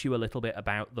teach you a little bit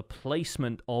about the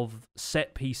placement of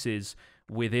set pieces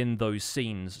within those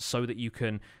scenes, so that you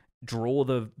can draw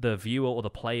the viewer or the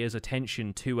player's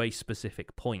attention to a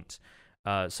specific point.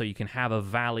 So you can have a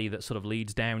valley that sort of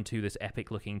leads down to this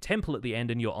epic-looking temple at the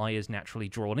end, and your eye is naturally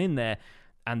drawn in there,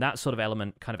 and that sort of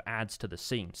element kind of adds to the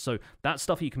scene. So that's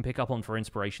stuff you can pick up on for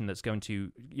inspiration that's going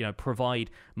to,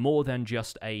 provide more than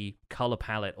just a color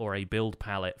palette or a build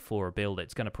palette for a build.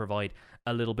 It's going to provide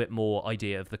a little bit more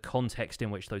idea of the context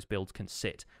in which those builds can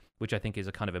sit, which I think is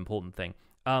a kind of important thing.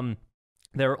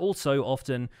 There are also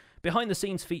often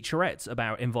behind-the-scenes featurettes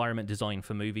about environment design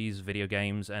for movies, video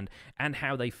games, and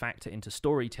how they factor into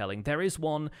storytelling. There is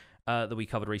one that we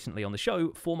covered recently on the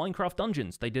show for Minecraft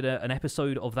Dungeons. They did an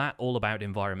episode of that all about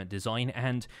environment design,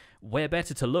 and where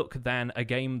better to look than a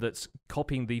game that's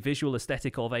copying the visual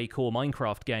aesthetic of a core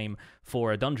Minecraft game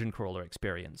for a dungeon crawler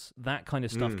experience. That kind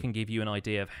of stuff can give you an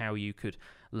idea of how you could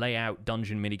lay out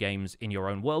dungeon minigames in your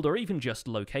own world, or even just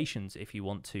locations. If you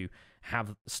want to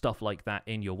have stuff like that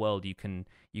in your world, you can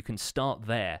start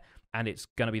there, and it's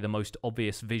going to be the most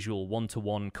obvious visual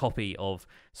one-to-one copy of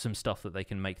some stuff that they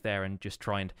can make there, and just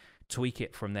try and tweak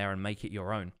it from there and make it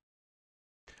your own.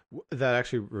 That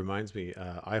actually reminds me,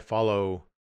 I follow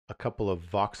a couple of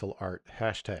voxel art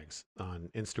hashtags on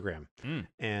Instagram,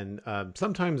 and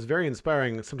sometimes very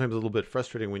inspiring, sometimes a little bit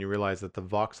frustrating when you realize that the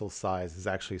voxel size is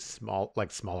actually small,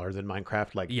 like smaller than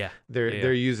Minecraft. Like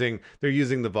they're using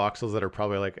the voxels that are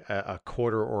probably like a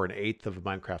quarter or an eighth of a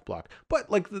Minecraft block, but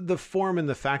like the form and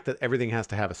the fact that everything has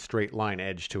to have a straight line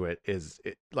edge to it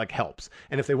like helps.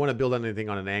 And if they want to build anything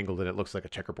on an angle, then it looks like a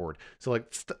checkerboard. So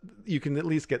like you can at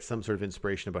least get some sort of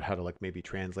inspiration about how to like maybe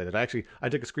translate it. I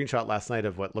took a screenshot last night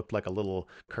of what looked like a little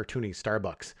cartoony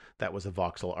Starbucks that was a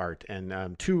voxel art,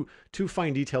 and too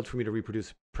fine detailed for me to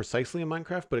reproduce precisely in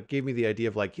Minecraft, but it gave me the idea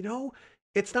of like,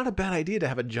 it's not a bad idea to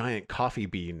have a giant coffee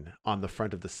bean on the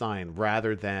front of the sign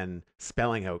rather than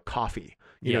spelling out coffee.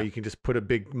 You know, you can just put a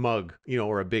big mug, you know,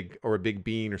 or a big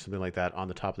bean or something like that on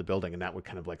the top of the building, and that would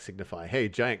kind of like signify, hey,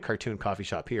 giant cartoon coffee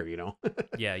shop here, you know.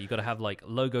 Yeah, you got to have like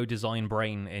logo design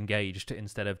brain engaged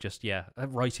instead of just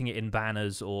writing it in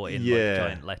banners or in like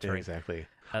giant lettering. Exactly.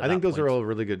 I think those are all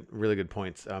really good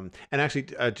points. And actually,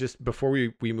 just before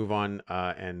we move on,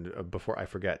 and before I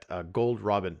forget, Gold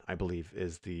Robin, I believe,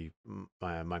 is the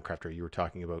Minecrafter you were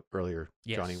talking about earlier,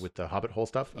 Johnny, with the Hobbit hole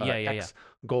stuff.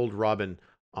 Gold Robin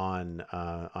on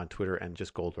Twitter, and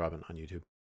just Gold Robin on YouTube.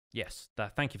 Yes,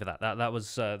 thank you for that. That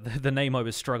was the name I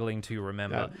was struggling to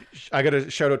remember. I got a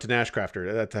shout out to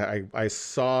Nashcrafter. I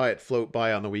saw it float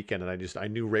by on the weekend, and I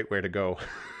knew right where to go.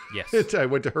 Yes, I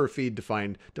went to her feed to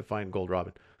find Gold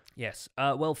Robin. Yes.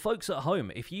 Well, folks at home,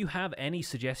 if you have any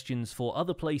suggestions for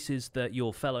other places that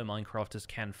your fellow Minecrafters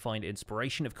can find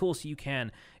inspiration, of course you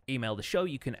can email the show,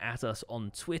 you can @us on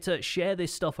Twitter, share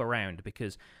this stuff around,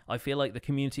 because I feel like the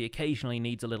community occasionally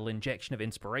needs a little injection of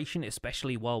inspiration,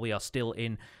 especially while we are still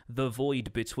in the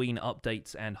void between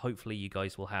updates, and hopefully you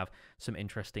guys will have some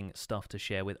interesting stuff to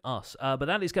share with us. But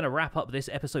that is going to wrap up this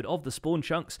episode of The Spawn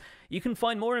Chunks. You can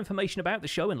find more information about the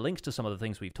show and links to some of the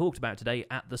things we've talked about today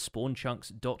at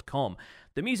thespawnchunks.com.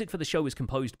 The music for the show is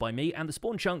composed by me, and The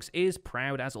Spawn Chunks is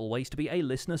proud, as always, to be a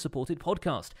listener-supported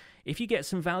podcast. If you get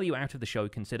some value out of the show,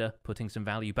 consider putting some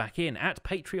value back in at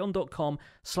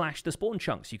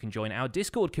patreon.com/thespawnchunks. You can join our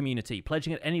Discord community.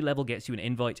 Pledging at any level gets you an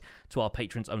invite to our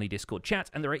patrons-only Discord chat,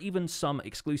 and there are even some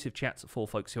exclusive chats for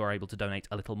folks who are able to donate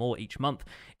a little more each month.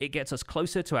 It gets us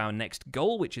closer to our next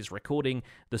goal, which is recording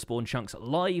The Spawn Chunks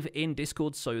live in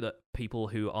Discord so that people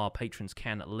who are patrons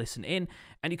can listen in,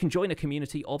 and you can join a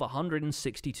community of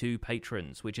 162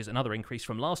 patrons, which is another increase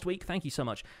from last week. Thank you so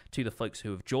much to the folks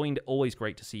who have joined. Always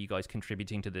great to see you guys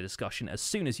contributing to the discussion as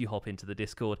soon as you hop into the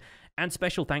Discord. And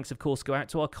special thanks, of course, go out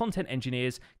to our content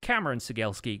engineers, Cameron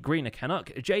Sigelski, Greener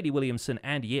Canuck, JD Williamson,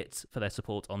 and Yitz for their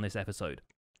support on this episode.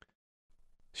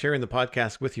 Sharing the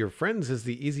podcast with your friends is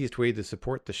the easiest way to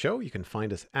support the show. You can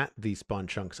find us at The Spawn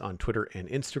Chunks on Twitter and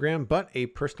Instagram, but a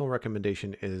personal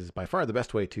recommendation is by far the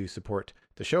best way to support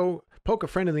the show. Poke a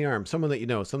friend in the arm, someone that you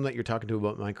know, someone that you're talking to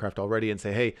about Minecraft already, and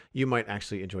say, hey, you might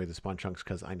actually enjoy The Spawn Chunks,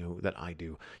 because I know that I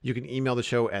do. You can email the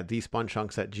show at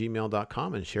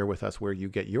thespawnchunks@gmail.com and share with us where you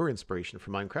get your inspiration for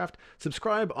Minecraft.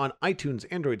 Subscribe on iTunes,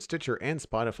 Android, Stitcher, and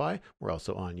Spotify. We're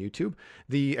also on YouTube.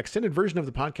 The extended version of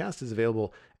the podcast is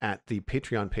available at the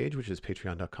Patreon page, which is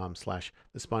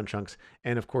patreon.com/thespawnchunks.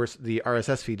 And of course, the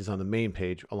RSS feed is on the main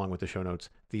page, along with the show notes,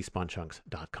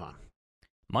 thespawnchunks.com.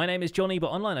 My name is Johnny, but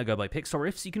online I go by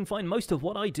PixelRiffs. You can find most of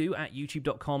what I do at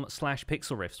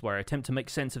youtube.com/PixelRiffs, where I attempt to make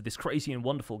sense of this crazy and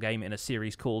wonderful game in a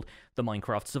series called The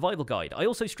Minecraft Survival Guide. I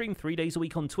also stream 3 days a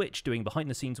week on Twitch, doing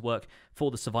behind-the-scenes work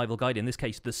for the Survival Guide. In this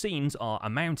case, the scenes are a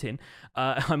mountain.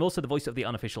 I'm also the voice of the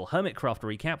unofficial Hermitcraft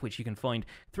recap, which you can find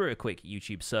through a quick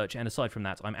YouTube search. And aside from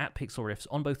that, I'm at PixelRiffs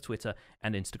on both Twitter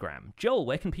and Instagram. Joel,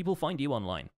 where can people find you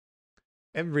online?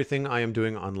 Everything I am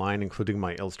doing online, including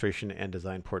my illustration and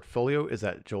design portfolio, is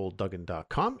at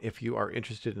joelduggan.com. If you are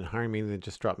interested in hiring me, then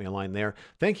just drop me a line there.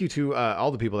 Thank you to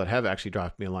all the people that have actually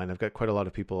dropped me a line. I've got quite a lot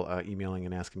of people emailing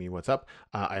and asking me what's up.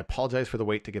 I apologize for the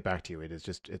wait to get back to you.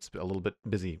 It's a little bit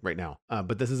busy right now,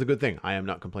 but this is a good thing. I am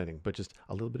not complaining, but just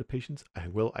a little bit of patience. I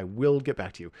will get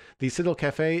back to you. The Citadel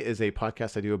Cafe is a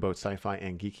podcast I do about sci-fi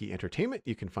and geeky entertainment.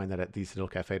 You can find that at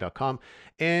thecitadelcafe.com,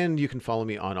 and you can follow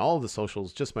me on all of the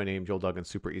socials. Just my name, Joel Duggan.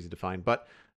 Super easy to find, but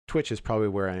Twitch is probably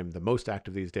where I am the most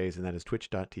active these days, and that is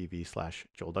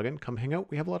twitch.tv/Joel Duggan. Come hang out.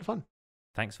 We have a lot of fun.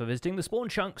 Thanks for visiting The Spawn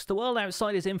Chunks. The world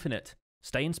outside is infinite.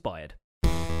 Stay inspired.